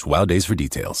bjs.com/wowdays for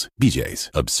details. BJ's,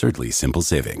 absurdly simple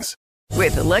savings.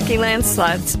 With the Lucky Land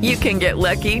Slots, you can get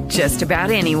lucky just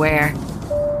about anywhere.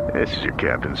 This is your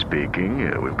captain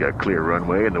speaking. We've got clear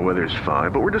runway and the weather's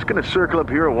fine, but we're just going to circle up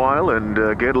here a while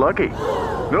and get lucky.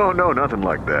 No, nothing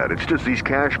like that. It's just these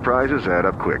cash prizes add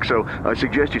up quick. So I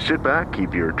suggest you sit back,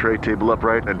 keep your tray table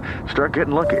upright, and start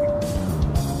getting lucky.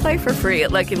 Play for free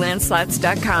at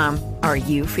LuckyLandSlots.com. Are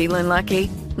you feeling lucky?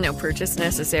 No purchase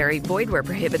necessary. Void where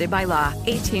prohibited by law.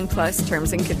 18+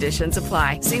 terms and conditions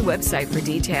apply. See website for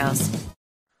details.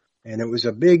 And it was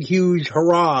a big, huge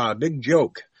hurrah, big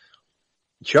joke.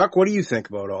 Chuck, what do you think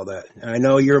about all that? I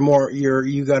know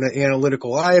you got an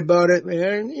analytical eye about it,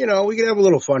 and, you know, we could have a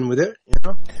little fun with it, you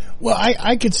know? Well,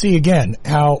 I could see, again,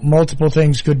 how multiple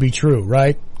things could be true,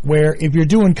 right? Where if you're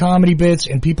doing comedy bits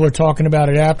and people are talking about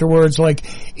it afterwards, like,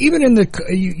 even in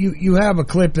you have a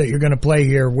clip that you're going to play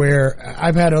here where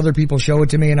I've had other people show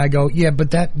it to me and I go, yeah,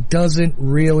 but that doesn't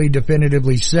really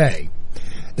definitively say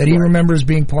that he remembers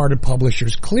being part of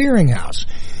Publishers Clearinghouse.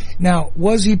 Now,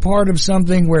 was he part of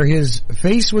something where his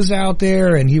face was out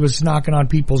there and he was knocking on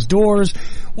people's doors?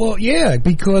 Well, yeah,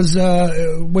 because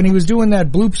when he was doing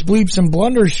that Bloops, Bleeps, and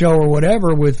Blunders show or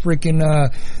whatever with freaking,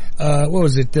 what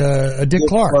was it, Dick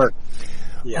Clark.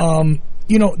 Yeah.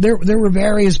 You know, there were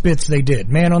various bits they did.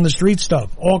 Man on the Street stuff,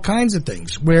 all kinds of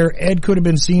things, where Ed could have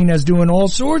been seen as doing all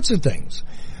sorts of things.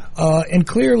 And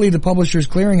clearly the Publishers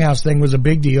Clearinghouse thing was a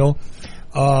big deal.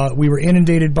 We were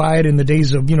inundated by it in the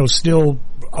days of, you know, still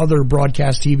other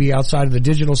broadcast TV outside of the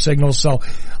digital signals. So,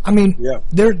 I mean,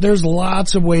 there's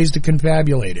lots of ways to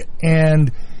confabulate it.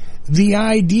 And the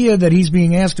idea that he's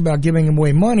being asked about giving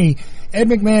away money, Ed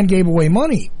McMahon gave away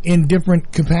money in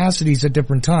different capacities at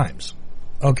different times.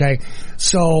 Okay?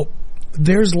 So,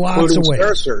 there's lots of ways.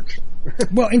 Star Search.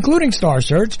 Well, including Star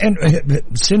Search, and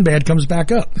Sinbad comes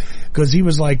back up because he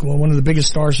was like one of the biggest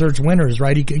Star Search winners,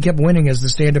 right? He kept winning as the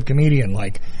stand-up comedian,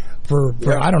 like for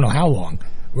I don't know how long.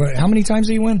 How many times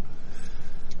did he win?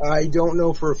 I don't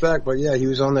know for a fact, but yeah, he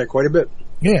was on there quite a bit.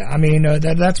 Yeah, I mean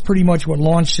that's pretty much what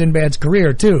launched Sinbad's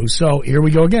career too. So here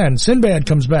we go again. Sinbad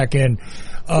comes back in.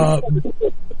 I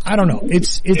don't know.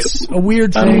 It's a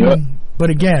weird thing, but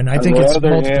again, I think it's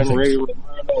multiple things.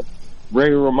 Ray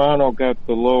Romano got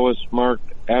the lowest mark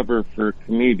ever for a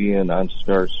comedian on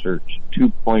Star Search,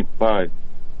 2.5.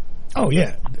 Oh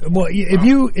yeah. Well,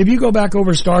 if you go back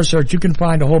over Star Search, you can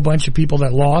find a whole bunch of people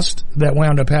that lost that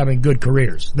wound up having good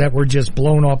careers that were just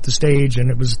blown off the stage,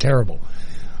 and it was terrible.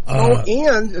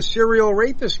 And a serial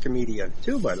rapist comedian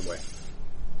too, by the way.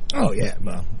 Oh yeah,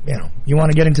 well, you know, you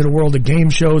want to get into the world of game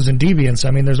shows and deviants.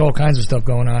 I mean, there's all kinds of stuff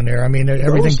going on there. I mean,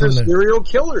 everything from the serial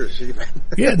killers, even.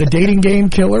 Yeah, the dating game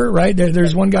killer, right?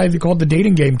 There's one guy called the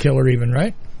dating game killer, even,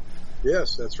 right?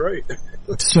 Yes, that's right.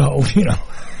 So, you know,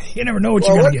 you never know what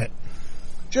you're going to get.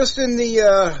 Just in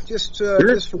the just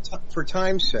for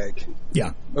time's sake.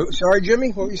 Yeah. Oh, sorry, Jimmy.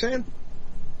 What were you saying?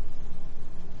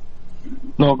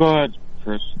 No, go ahead,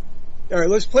 Chris. All right,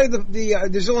 let's play the.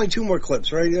 There's only two more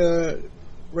clips, right?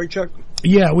 Right, Chuck?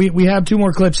 Yeah, we have two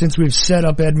more clips since we've set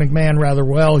up Ed McMahon rather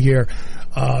well here.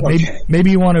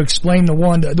 Maybe you want to explain the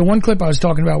one clip I was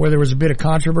talking about where there was a bit of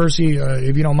controversy.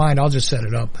 If you don't mind, I'll just set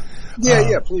it up.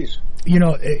 Yeah, please. You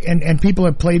know, and people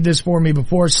have played this for me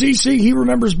before. See, he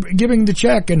remembers giving the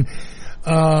check, and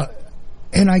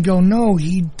I go, no,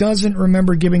 he doesn't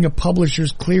remember giving a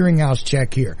Publishers Clearinghouse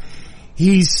check here.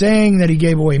 He's saying that he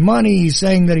gave away money. He's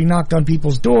saying that he knocked on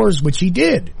people's doors, which he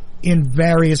did in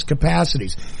various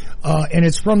capacities. And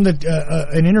it's from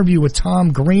an interview with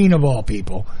Tom Green of all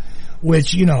people,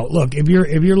 which, you know, look, if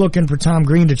you're looking for Tom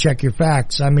Green to check your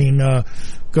facts, I mean,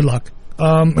 good luck.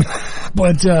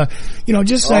 But, you know,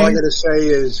 just saying. All I gotta say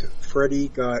is Freddie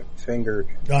got fingered.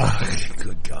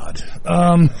 Good God.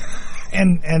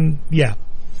 And yeah,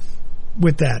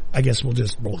 with that, I guess we'll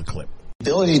just roll the clip. The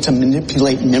ability to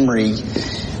manipulate memory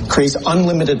creates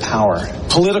unlimited power.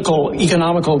 Political,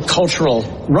 economical, cultural,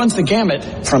 runs the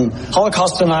gamut from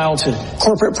Holocaust denial to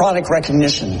corporate product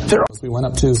recognition. We went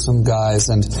up to some guys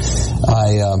and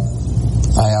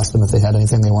I asked them if they had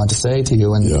anything they wanted to say to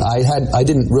you, and I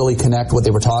didn't really connect what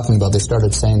they were talking about. They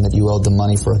started saying that you owed them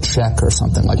money for a check or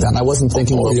something like that, and I wasn't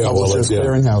thinking about Publishers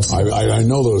Clearinghouse. I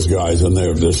know those guys, and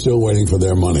they're still waiting for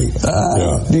their money.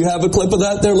 Do you have a clip of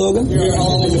that there, Logan?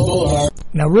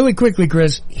 Now, really quickly,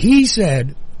 Chris, he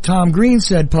said, Tom Green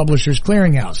said Publishers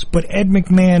Clearinghouse, but Ed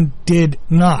McMahon did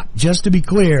not, just to be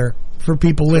clear for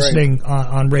people listening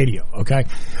on radio, okay?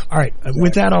 All right,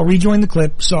 with that, I'll rejoin the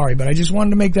clip. Sorry, but I just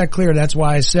wanted to make that clear. That's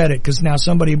why I said it, because now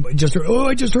somebody just heard,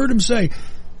 I just heard him say,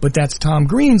 but that's Tom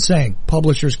Green saying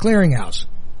Publishers Clearinghouse.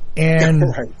 And,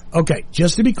 okay,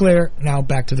 just to be clear, now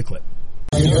back to the clip.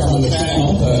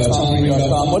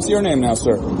 What's your name now,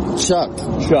 sir? Chuck.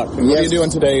 Chuck. And what are you doing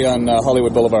today on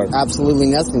Hollywood Boulevard? Absolutely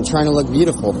nothing. Trying to look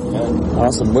beautiful.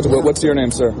 Awesome. What's your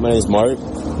name, sir? My name's Mart.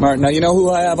 Mart. Now, you know who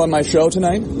I have on my show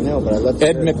tonight? No, but I love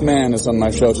Ed McMahon is on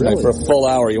my show tonight for a full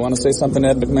hour. You want to say something,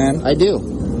 Ed McMahon? I do.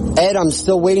 Ed, I'm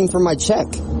still waiting for my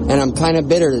check, and I'm kind of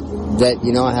bitter that,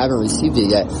 you know, I haven't received it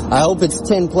yet. I hope it's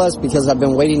 10 plus because I've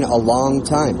been waiting a long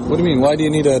time. What do you mean? Why do you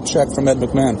need a check from Ed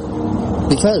McMahon?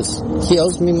 Because he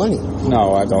owes me money.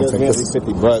 No, I don't think this is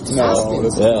 50 bucks. No,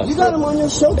 You got him on your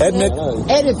show tonight.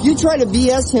 Ed, if you try to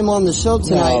BS him on the show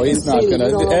tonight, no, he's not going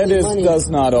to. Ed does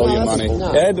not owe you money.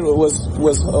 No. Ed was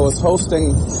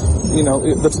hosting,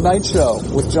 the Tonight Show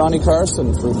with Johnny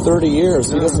Carson for 30 years.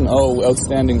 He doesn't owe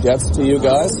outstanding debts to you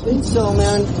guys. I think so,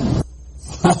 man.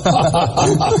 Tell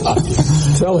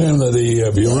him that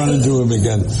if you run into him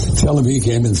again, tell him he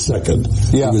came in second.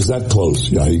 Yeah. He was that close.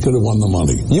 Yeah, he could have won the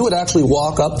money. You would actually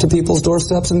walk up to people's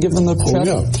doorsteps and give them the check?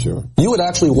 Oh, yeah, sure. You would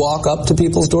actually walk up to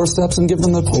people's doorsteps and give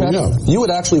them the check? Oh, yeah. You would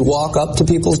actually walk up to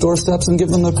people's doorsteps and give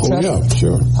them the check? Oh, yeah,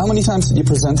 sure. How many times did you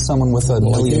present someone with $1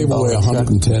 million? I gave away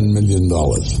 $110 million.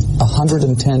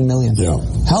 $110 million? Yeah.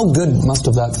 How good must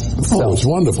have that felt? Oh, it's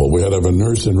wonderful. We had to have a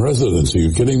nurse in residence. Are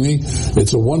you kidding me?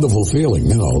 It's a wonderful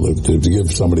feeling, to give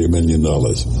somebody $1 million.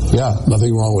 Yeah.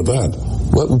 Nothing wrong with that.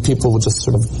 What people would just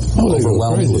sort of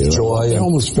overwhelmed with joy. They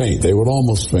almost faint. They would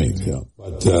almost faint, yeah.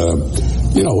 But,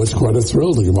 it's quite a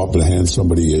thrill to come up and hand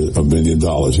somebody $1 million.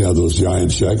 Those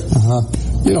giant checks.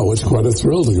 It's quite a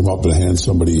thrill to come up and hand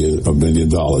somebody $1 million.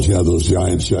 Those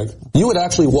giant checks. You would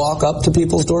actually walk up to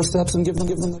people's doorsteps and give them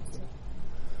the...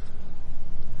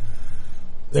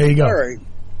 There you go. All right.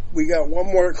 We got one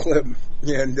more clip,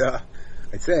 and I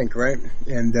think, right?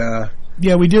 And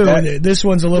yeah, we do. This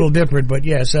one's a little different, but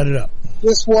yeah, set it up.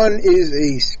 This one is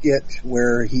a skit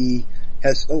where he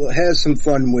has some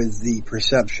fun with the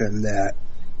perception that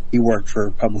he worked for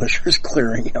Publishers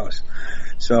Clearinghouse.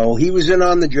 So he was in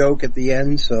on the joke at the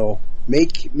end. So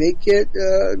make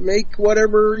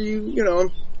whatever you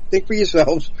think for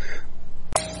yourselves.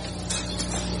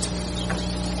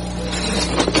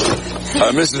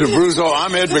 Mr. Abruzzo,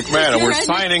 I'm Ed McMahon, and we're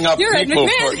signing up people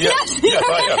for... Yeah.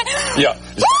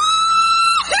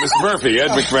 Mr. Murphy, Ed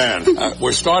McMahon.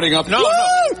 We're starting up... No.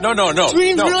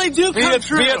 Dreams really do come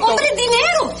true. Dinero!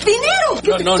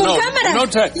 No.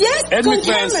 Yes, Ed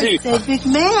McMahon, see. Ed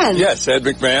McMahon. Yes, Ed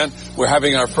McMahon. We're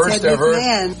having our first ever...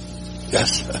 McMahon.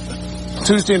 Yes.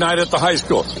 Tuesday night at the high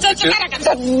school.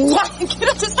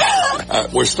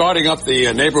 We're starting up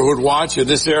the neighborhood watch in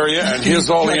this area, and here's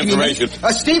all the information.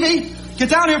 Stevie, get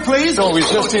down here, please. No, he's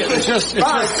just here. It's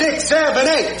 5, 6, 7,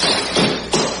 8.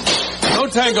 No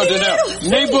tango dinero.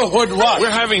 Neighborhood watch. We're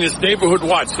having this neighborhood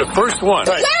watch, the first one.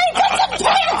 Right.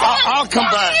 I'll come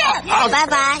back.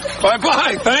 Bye-bye.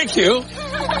 Bye-bye. Thank you.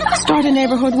 Start a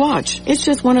neighborhood watch. It's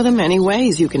just one of the many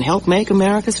ways you can help make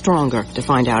America stronger. To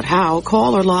find out how,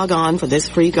 call or log on for this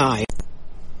free guide.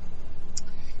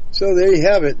 So there you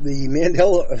have it, the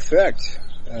Mandela Effect.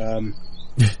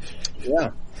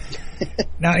 Yeah.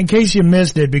 Now, in case you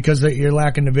missed it because you're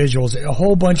lacking the visuals, a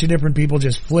whole bunch of different people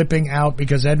just flipping out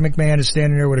because Ed McMahon is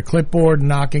standing there with a clipboard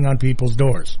knocking on people's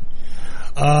doors.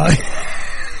 And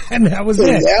that was it.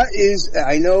 That is,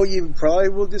 I know you probably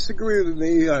will disagree with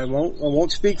me. I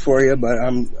won't speak for you, but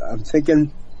I'm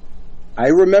thinking, I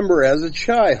remember as a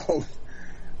child,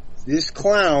 this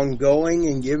clown going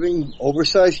and giving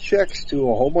oversized checks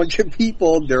to a whole bunch of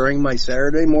people during my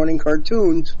Saturday morning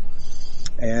cartoons.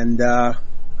 And,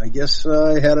 I guess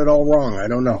I had it all wrong. I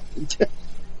don't know.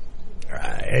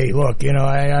 Hey, look,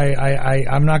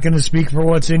 I'm not going to speak for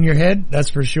what's in your head. That's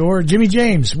for sure. Jimmy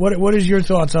James, what is your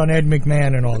thoughts on Ed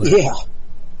McMahon and all that? Yeah.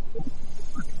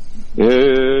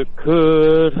 It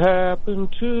could happen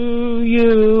to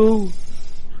you.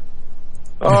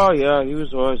 Oh yeah, he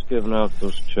was always giving out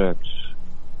those checks.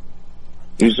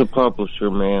 He's a publisher,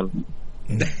 man.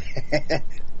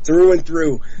 Through and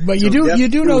through. But you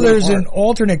do know there's an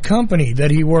alternate company that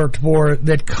he worked for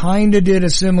that kind of did a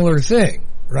similar thing,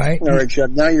 right? All right, Chuck.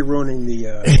 Now you're ruining the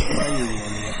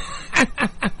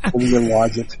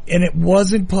logic. And it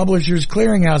wasn't Publishers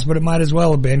Clearinghouse, but it might as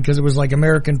well have been because it was like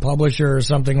American Publisher or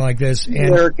something like this. And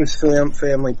America's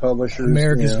Family Publishers.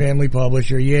 America's Family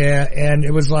Publisher, yeah. And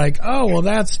it was like, oh, well,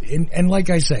 that's and like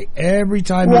I say, every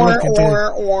time you look at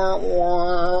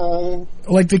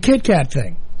like the Kit Kat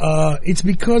thing. It's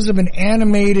because of an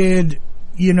animated,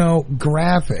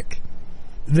 graphic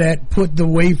that put the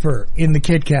wafer in the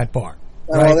Kit Kat bar.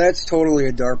 Right? Well, that's totally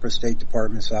a DARPA State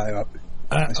Department psyop.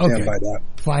 I stand by that.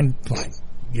 Fine.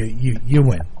 You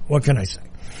win. What can I say?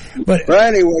 But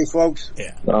anyway, folks.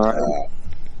 Yeah.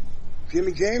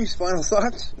 Jimmy James, final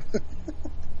thoughts?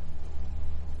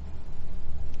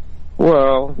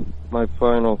 Well, my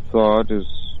final thought is,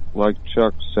 like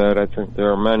Chuck said, I think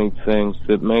there are many things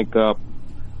that make up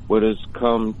what has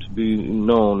come to be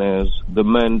known as the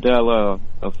Mandela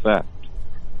Effect,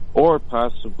 or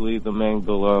possibly the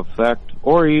Mangala Effect,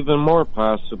 or even more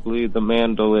possibly the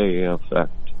Mandela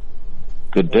Effect.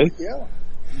 Good day. Yeah.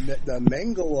 The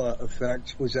Mangala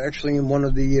Effect was actually in one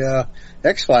of the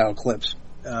X-File clips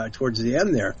towards the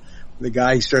end there, the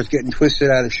guy starts getting twisted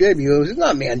out of shape. He goes, it's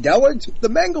not Mandela, it's the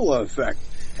Mandella Effect.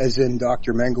 As in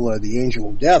Dr. Mengele, the angel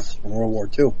of death from World War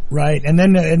II. Right. And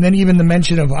then even the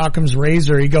mention of Occam's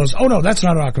razor, he goes, oh no, that's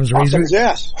not Occam's razor. Occam's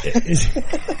ass.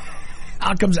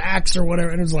 Occam's axe or whatever.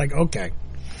 And it was like, okay.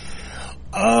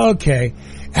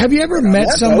 Have you ever met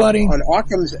somebody on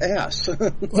Occam's ass?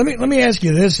 Let me ask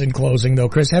you this in closing though,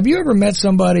 Chris. Have you ever met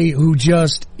somebody who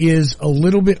just is a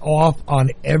little bit off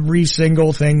on every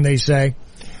single thing they say?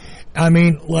 I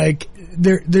mean, like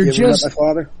they're you just. Met my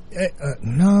father?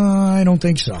 No, I don't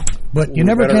think so. But you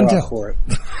never can tell. For it.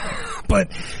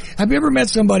 But have you ever met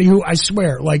somebody who, I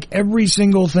swear, like every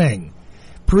single thing,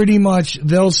 pretty much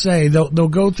they'll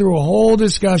go through a whole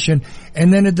discussion,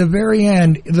 and then at the very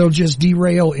end, they'll just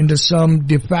derail into some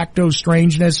de facto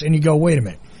strangeness, and you go, wait a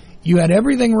minute. You had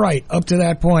everything right up to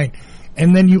that point,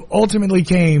 and then you ultimately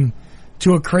came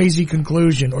to a crazy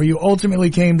conclusion, or you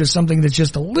ultimately came to something that's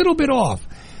just a little bit off.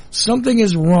 Something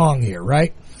is wrong here,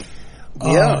 right?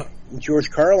 Yeah,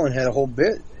 George Carlin had a whole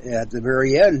bit at the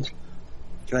very end.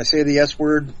 Can I say the S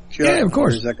word, Chuck? Yeah, of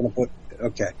course. Or is that going to put?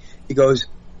 Okay. He goes,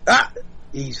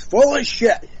 he's full of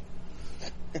shit.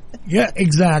 Yeah,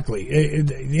 exactly.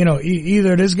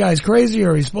 Either this guy's crazy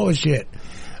or he's full of shit.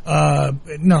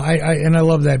 No, I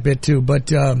love that bit too.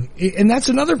 But and that's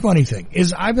another funny thing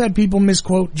is I've had people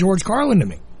misquote George Carlin to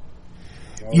me.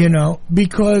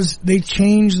 Because they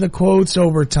change the quotes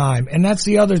over time, and that's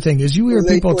the other thing is you hear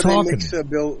people talking. They mix,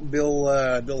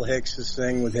 Bill Hicks'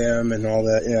 thing with him and all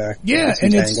that, yeah,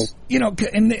 and it's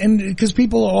and because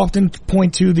people often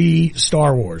point to the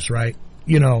Star Wars, right?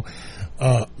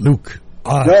 Luke,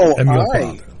 I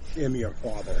am your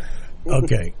father.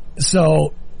 Okay,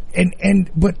 so.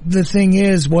 But the thing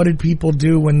is, what did people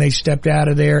do when they stepped out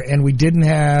of there and we didn't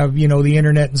have, the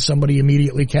internet and somebody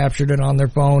immediately captured it on their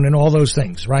phone and all those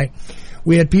things, right?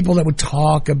 We had people that would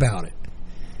talk about it.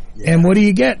 Yeah. And what do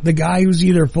you get? The guy who's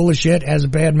either full of shit, has a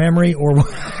bad memory, or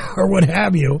what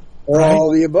have you. Or right?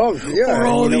 all the above, yeah. Or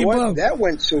all the above. That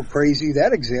went so crazy,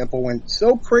 that example went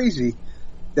so crazy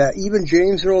that even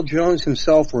James Earl Jones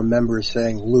himself remembers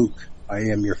saying, Luke, I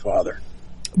am your father.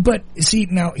 But see,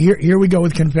 now here we go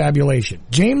with confabulation.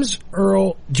 James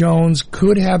Earl Jones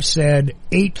could have said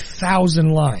 8,000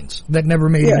 lines that never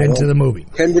made it into the movie.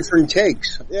 10 different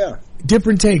takes. Yeah.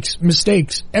 Different takes,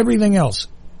 mistakes, everything else.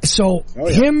 So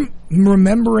him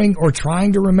remembering or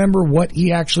trying to remember what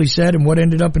he actually said and what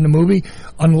ended up in the movie,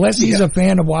 unless he's a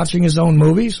fan of watching his own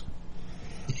movies,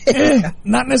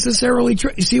 not necessarily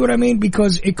true. You see what I mean?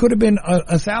 Because it could have been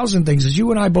 1,000 things, as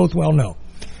you and I both well know.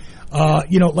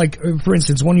 Like, for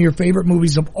instance, one of your favorite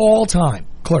movies of all time,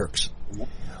 Clerks.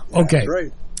 Okay. That's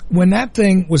right. When that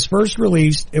thing was first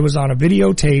released, it was on a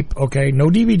videotape, okay? No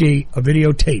DVD, a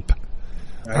videotape.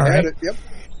 I had it, yep.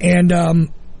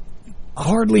 And,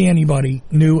 hardly anybody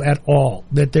knew at all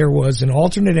that there was an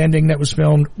alternate ending that was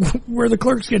filmed where the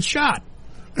clerks get shot.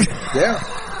 Yeah.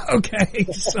 Okay,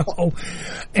 so,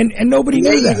 and nobody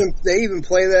knew that. They even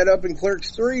play that up in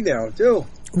Clerks 3 now, too.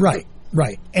 Right.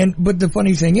 Right. But the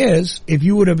funny thing is, if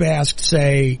you would have asked,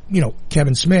 say,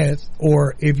 Kevin Smith,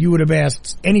 or if you would have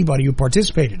asked anybody who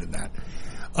participated in that,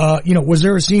 was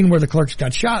there a scene where the clerks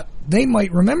got shot? They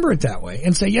might remember it that way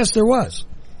and say, yes, there was.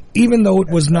 Even though it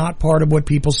was not part of what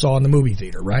people saw in the movie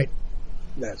theater, right?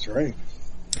 That's right.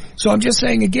 So I'm just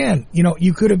saying again,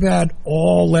 you could have had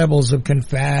all levels of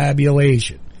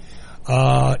confabulation.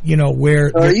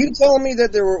 Where... Are you telling me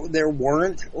that there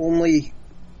weren't only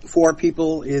 4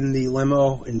 people in the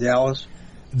limo in Dallas?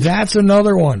 That's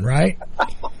another one, right?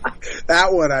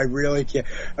 That one I really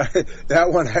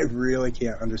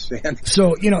can't understand.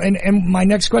 So, and my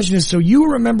next question is, so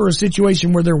you remember a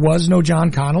situation where there was no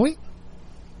John Connolly?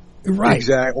 Right.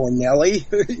 Exactly. Or Nelly.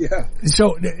 Yeah.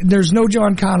 So there's no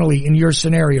John Connolly in your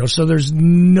scenario. So there's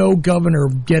no governor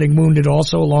getting wounded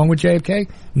also along with JFK?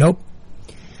 Nope.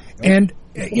 And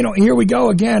here we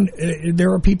go again.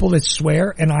 There are people that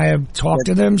swear, and I have talked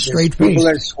to them straight faced. People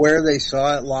that swear they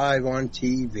saw it live on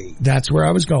TV. That's where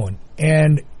I was going.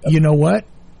 And you know what?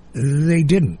 They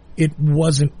didn't. It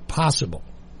wasn't possible.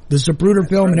 The Zapruder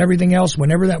film and everything else,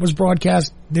 whenever that was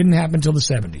broadcast, didn't happen until the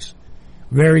 70s.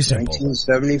 Very simple.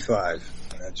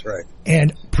 1975. That's right.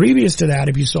 And previous to that,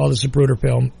 if you saw the Zapruder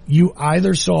film, you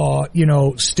either saw,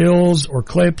 stills or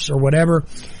clips or whatever.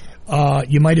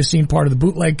 You might have seen part of the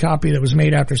bootleg copy that was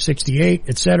made after 68,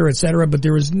 et cetera, but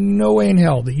there was no way in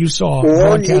hell that you saw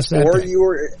broadcast that. Or you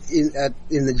were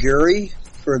in the jury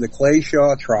for the Clay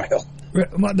Shaw trial.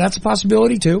 That's a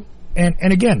possibility too. And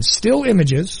again, still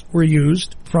images were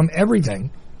used from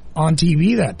everything on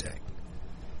TV that day.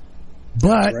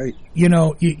 But, right.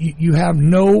 You have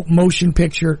no motion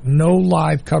picture, no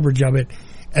live coverage of it.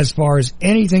 as far as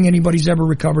anything anybody's ever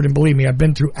recovered. And believe me, I've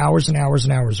been through hours and hours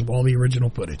and hours of all the original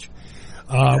footage.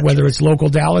 Whether it's local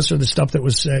Dallas or the stuff that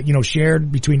was,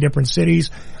 shared between different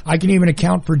cities. I can even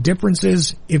account for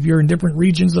differences if you're in different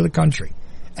regions of the country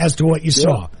as to what you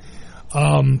saw.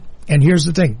 And here's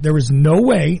the thing. There is no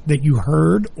way that you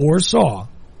heard or saw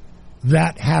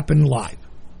that happen live.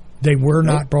 They were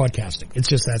not broadcasting. It's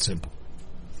just that simple.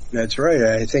 That's right.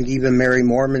 I think even Mary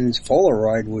Mormon's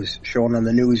Polaroid was shown on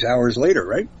the news hours later,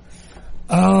 right?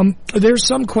 There's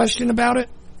some question about it.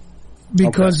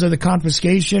 Because of the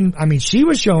confiscation. I mean, she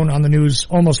was shown on the news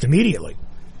almost immediately.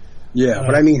 Yeah,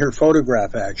 but I mean her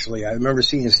photograph, actually. I remember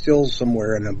seeing a still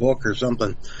somewhere in a book or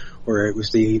something where it was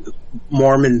the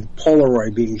Mormon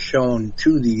Polaroid being shown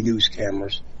to the news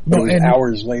cameras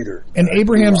hours later. And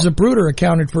Abraham Zapruder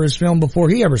accounted for his film before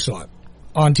he ever saw it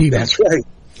on TV. That's right.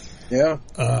 Yeah.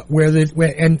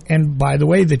 And by the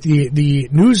way, the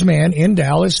newsman in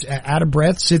Dallas, out of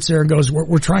breath, sits there and goes,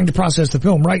 we're trying to process the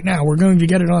film right now. We're going to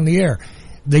get it on the air.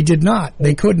 They did not.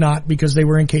 They could not because they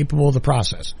were incapable of the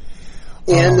process.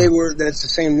 And that's the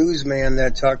same newsman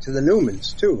that talked to the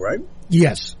Newmans too, right?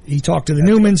 Yes. He talked to the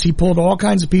Newmans. He pulled all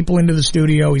kinds of people into the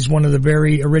studio. He's one of the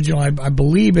very original, I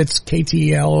believe it's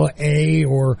KTLA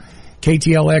or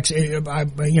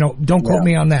KTLX. Don't quote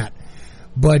me on that.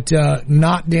 But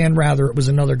not Dan Rather. It was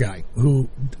another guy who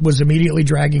was immediately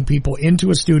dragging people into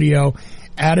a studio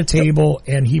at a table,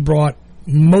 and he brought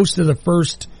most of the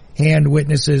first-hand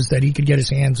witnesses that he could get his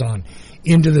hands on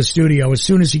into the studio as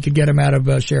soon as he could get them out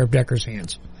of Sheriff Decker's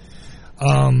hands.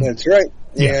 That's right.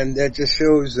 Yeah. And that just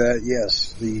shows that,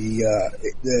 yes,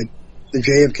 the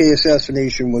JFK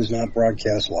assassination was not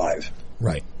broadcast live.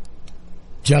 Right.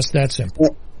 Just that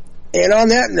simple. And on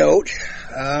that note,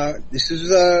 this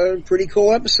is a pretty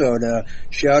cool episode.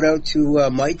 Shout out to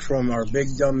Mike from our Big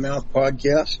Dumb Mouth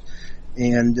podcast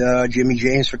and Jimmy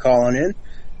James for calling in.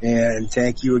 And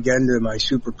thank you again to my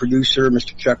super producer,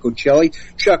 Mr. Chuck Ocelli.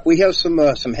 Chuck, we have some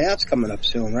hats coming up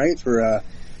soon, right? For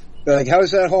how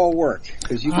does that all work?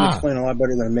 Because you can explain a lot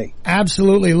better than me.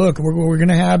 Absolutely. Look, what we're going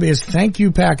to have is thank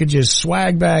you packages,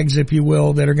 swag bags, if you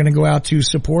will, that are going to go out to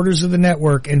supporters of the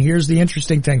network. And here's the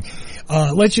interesting thing.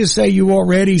 Let's just say you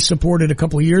already supported a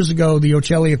couple of years ago the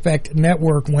Mandella Effect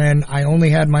network when I only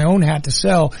had my own hat to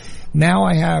sell. Now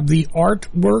I have the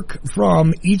artwork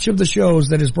from each of the shows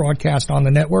that is broadcast on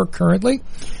the network currently.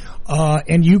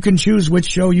 And you can choose which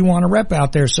show you want to rep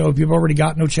out there. So if you've already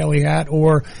got an Ocelli hat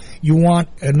or you want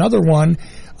another one,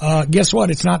 guess what?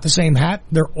 It's not the same hat.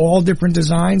 They're all different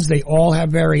designs. They all have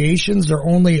variations. There are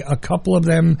only a couple of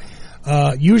them,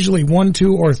 usually 1,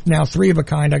 2, or now 3 of a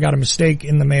kind. I got a mistake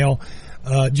in the mail,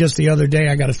 just the other day.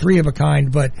 I got a 3 of a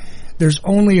kind, but there's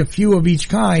only a few of each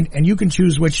kind and you can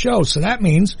choose which show. So that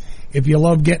means if you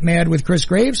love Get Mad with Chris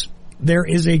Graves, there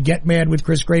is a Get Mad with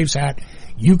Chris Graves hat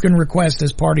you can request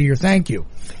as part of your thank you.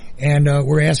 And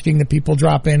we're asking that people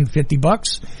drop in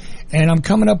 $50. And I'm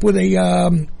coming up with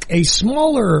a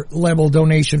smaller level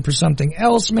donation for something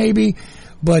else maybe.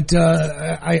 But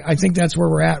I think that's where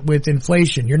we're at with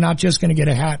inflation. You're not just going to get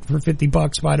a hat for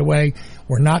 $50, by the way.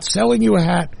 We're not selling you a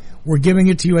hat. We're giving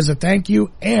it to you as a thank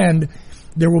you. And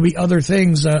there will be other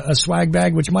things, a swag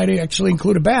bag, which might actually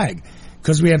include a bag.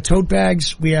 Because we have tote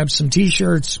bags, we have some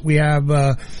T-shirts, we have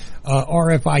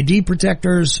RFID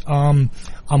protectors. I'm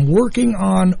working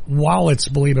on wallets,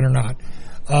 believe it or not,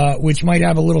 which might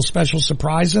have a little special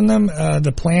surprise in them.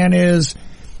 The plan is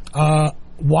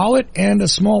wallet and a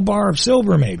small bar of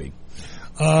silver, maybe.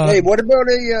 Hey, what about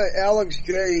a Alex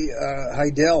J.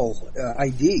 Heidel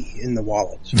ID in the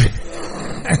wallets?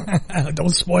 Don't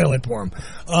spoil it for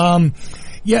him.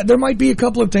 Yeah, there might be a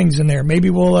couple of things in there.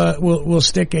 Maybe we'll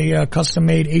stick a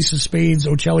custom-made Ace of Spades,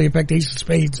 Ocelli Effect Ace of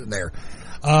Spades in there.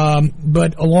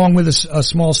 But along with a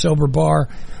small silver bar.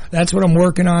 That's what I'm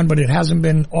working on, but it hasn't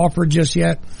been offered just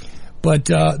yet. But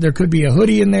there could be a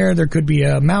hoodie in there. There could be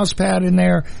a mouse pad in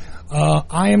there.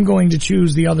 I am going to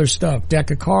choose the other stuff.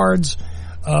 Deck of cards,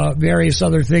 various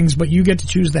other things, but you get to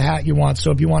choose the hat you want.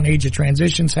 So if you want Age of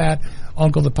Transitions hat,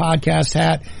 Uncle the Podcast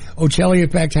hat, Ocelli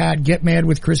Effect hat, Get Mad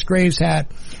with Chris Graves hat,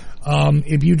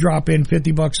 if you drop in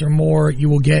 $50 or more, you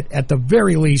will get at the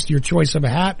very least your choice of a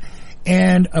hat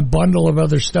and a bundle of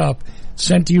other stuff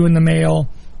sent to you in the mail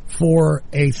for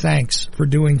a thanks for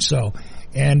doing so.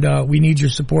 And we need your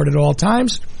support at all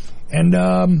times.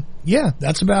 And yeah,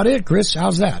 that's about it. Chris,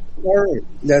 how's that? All right.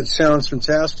 That sounds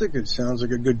fantastic. It sounds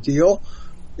like a good deal.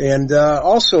 And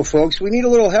also, folks, we need a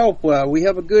little help. We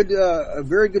have a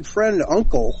very good friend,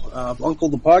 Uncle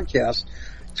the Podcast,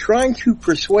 trying to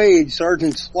persuade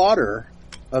Sergeant Slaughter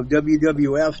of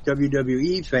WWF,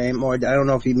 WWE fame. Or I don't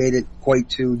know if he made it quite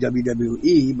to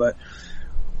WWE, but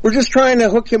we're just trying to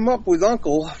hook him up with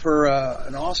Uncle for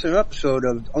an awesome episode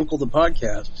of Uncle the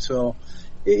Podcast. So,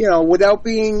 without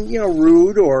being,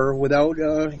 rude or without,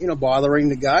 bothering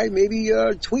the guy, maybe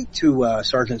tweet to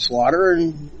Sergeant Slaughter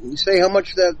and say how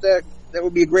much that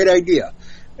would be a great idea.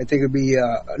 I think it would be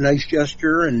a nice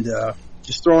gesture, and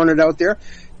just throwing it out there.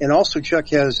 And also, Chuck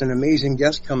has an amazing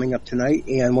guest coming up tonight,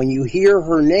 and when you hear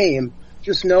her name,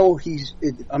 just know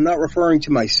I'm not referring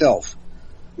to myself.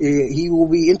 He will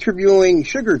be interviewing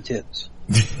Sugar Tits.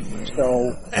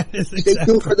 So stay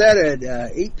tuned for that at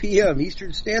 8 p.m.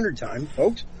 Eastern Standard Time,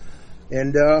 folks.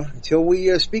 And until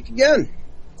we speak again,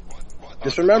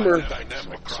 just remember.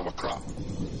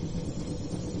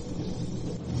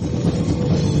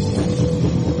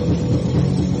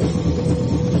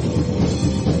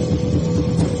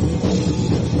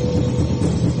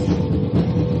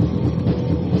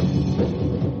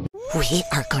 We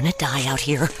are gonna die out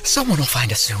here. Someone will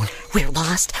find us soon. We're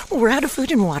lost, we're out of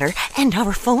food and water, and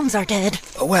our phones are dead.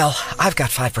 Well, I've got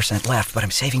 5% left, but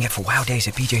I'm saving it for Wow Days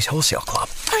at BJ's Wholesale Club.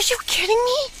 Are you kidding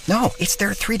me? No, it's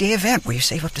their 3-day event where you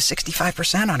save up to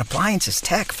 65% on appliances,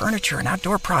 tech, furniture, and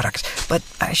outdoor products. But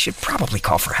I should probably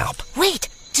call for help. Wait,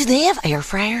 do they have air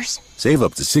fryers? Save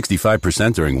up to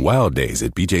 65% during Wow Days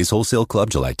at BJ's Wholesale Club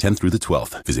July 10th through the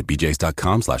 12th. Visit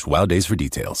bjs.com/wowdays for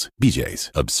details. BJ's,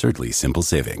 absurdly simple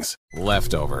savings.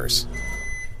 Leftovers.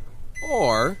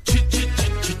 Or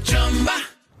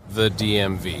the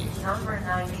DMV. Number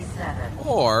 97.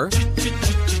 Or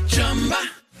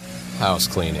house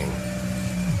cleaning.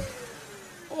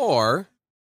 Or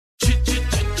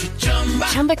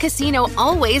Chumba Casino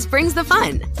always brings the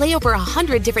fun. Play over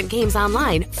 100 different games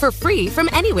online for free from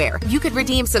anywhere. You could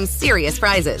redeem some serious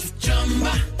prizes.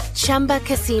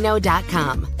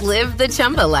 ChumbaCasino.com. Live the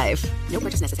Chumba life. No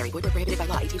purchase necessary. Void where prohibited by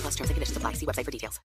law. 18+ terms and conditions apply. See website for details.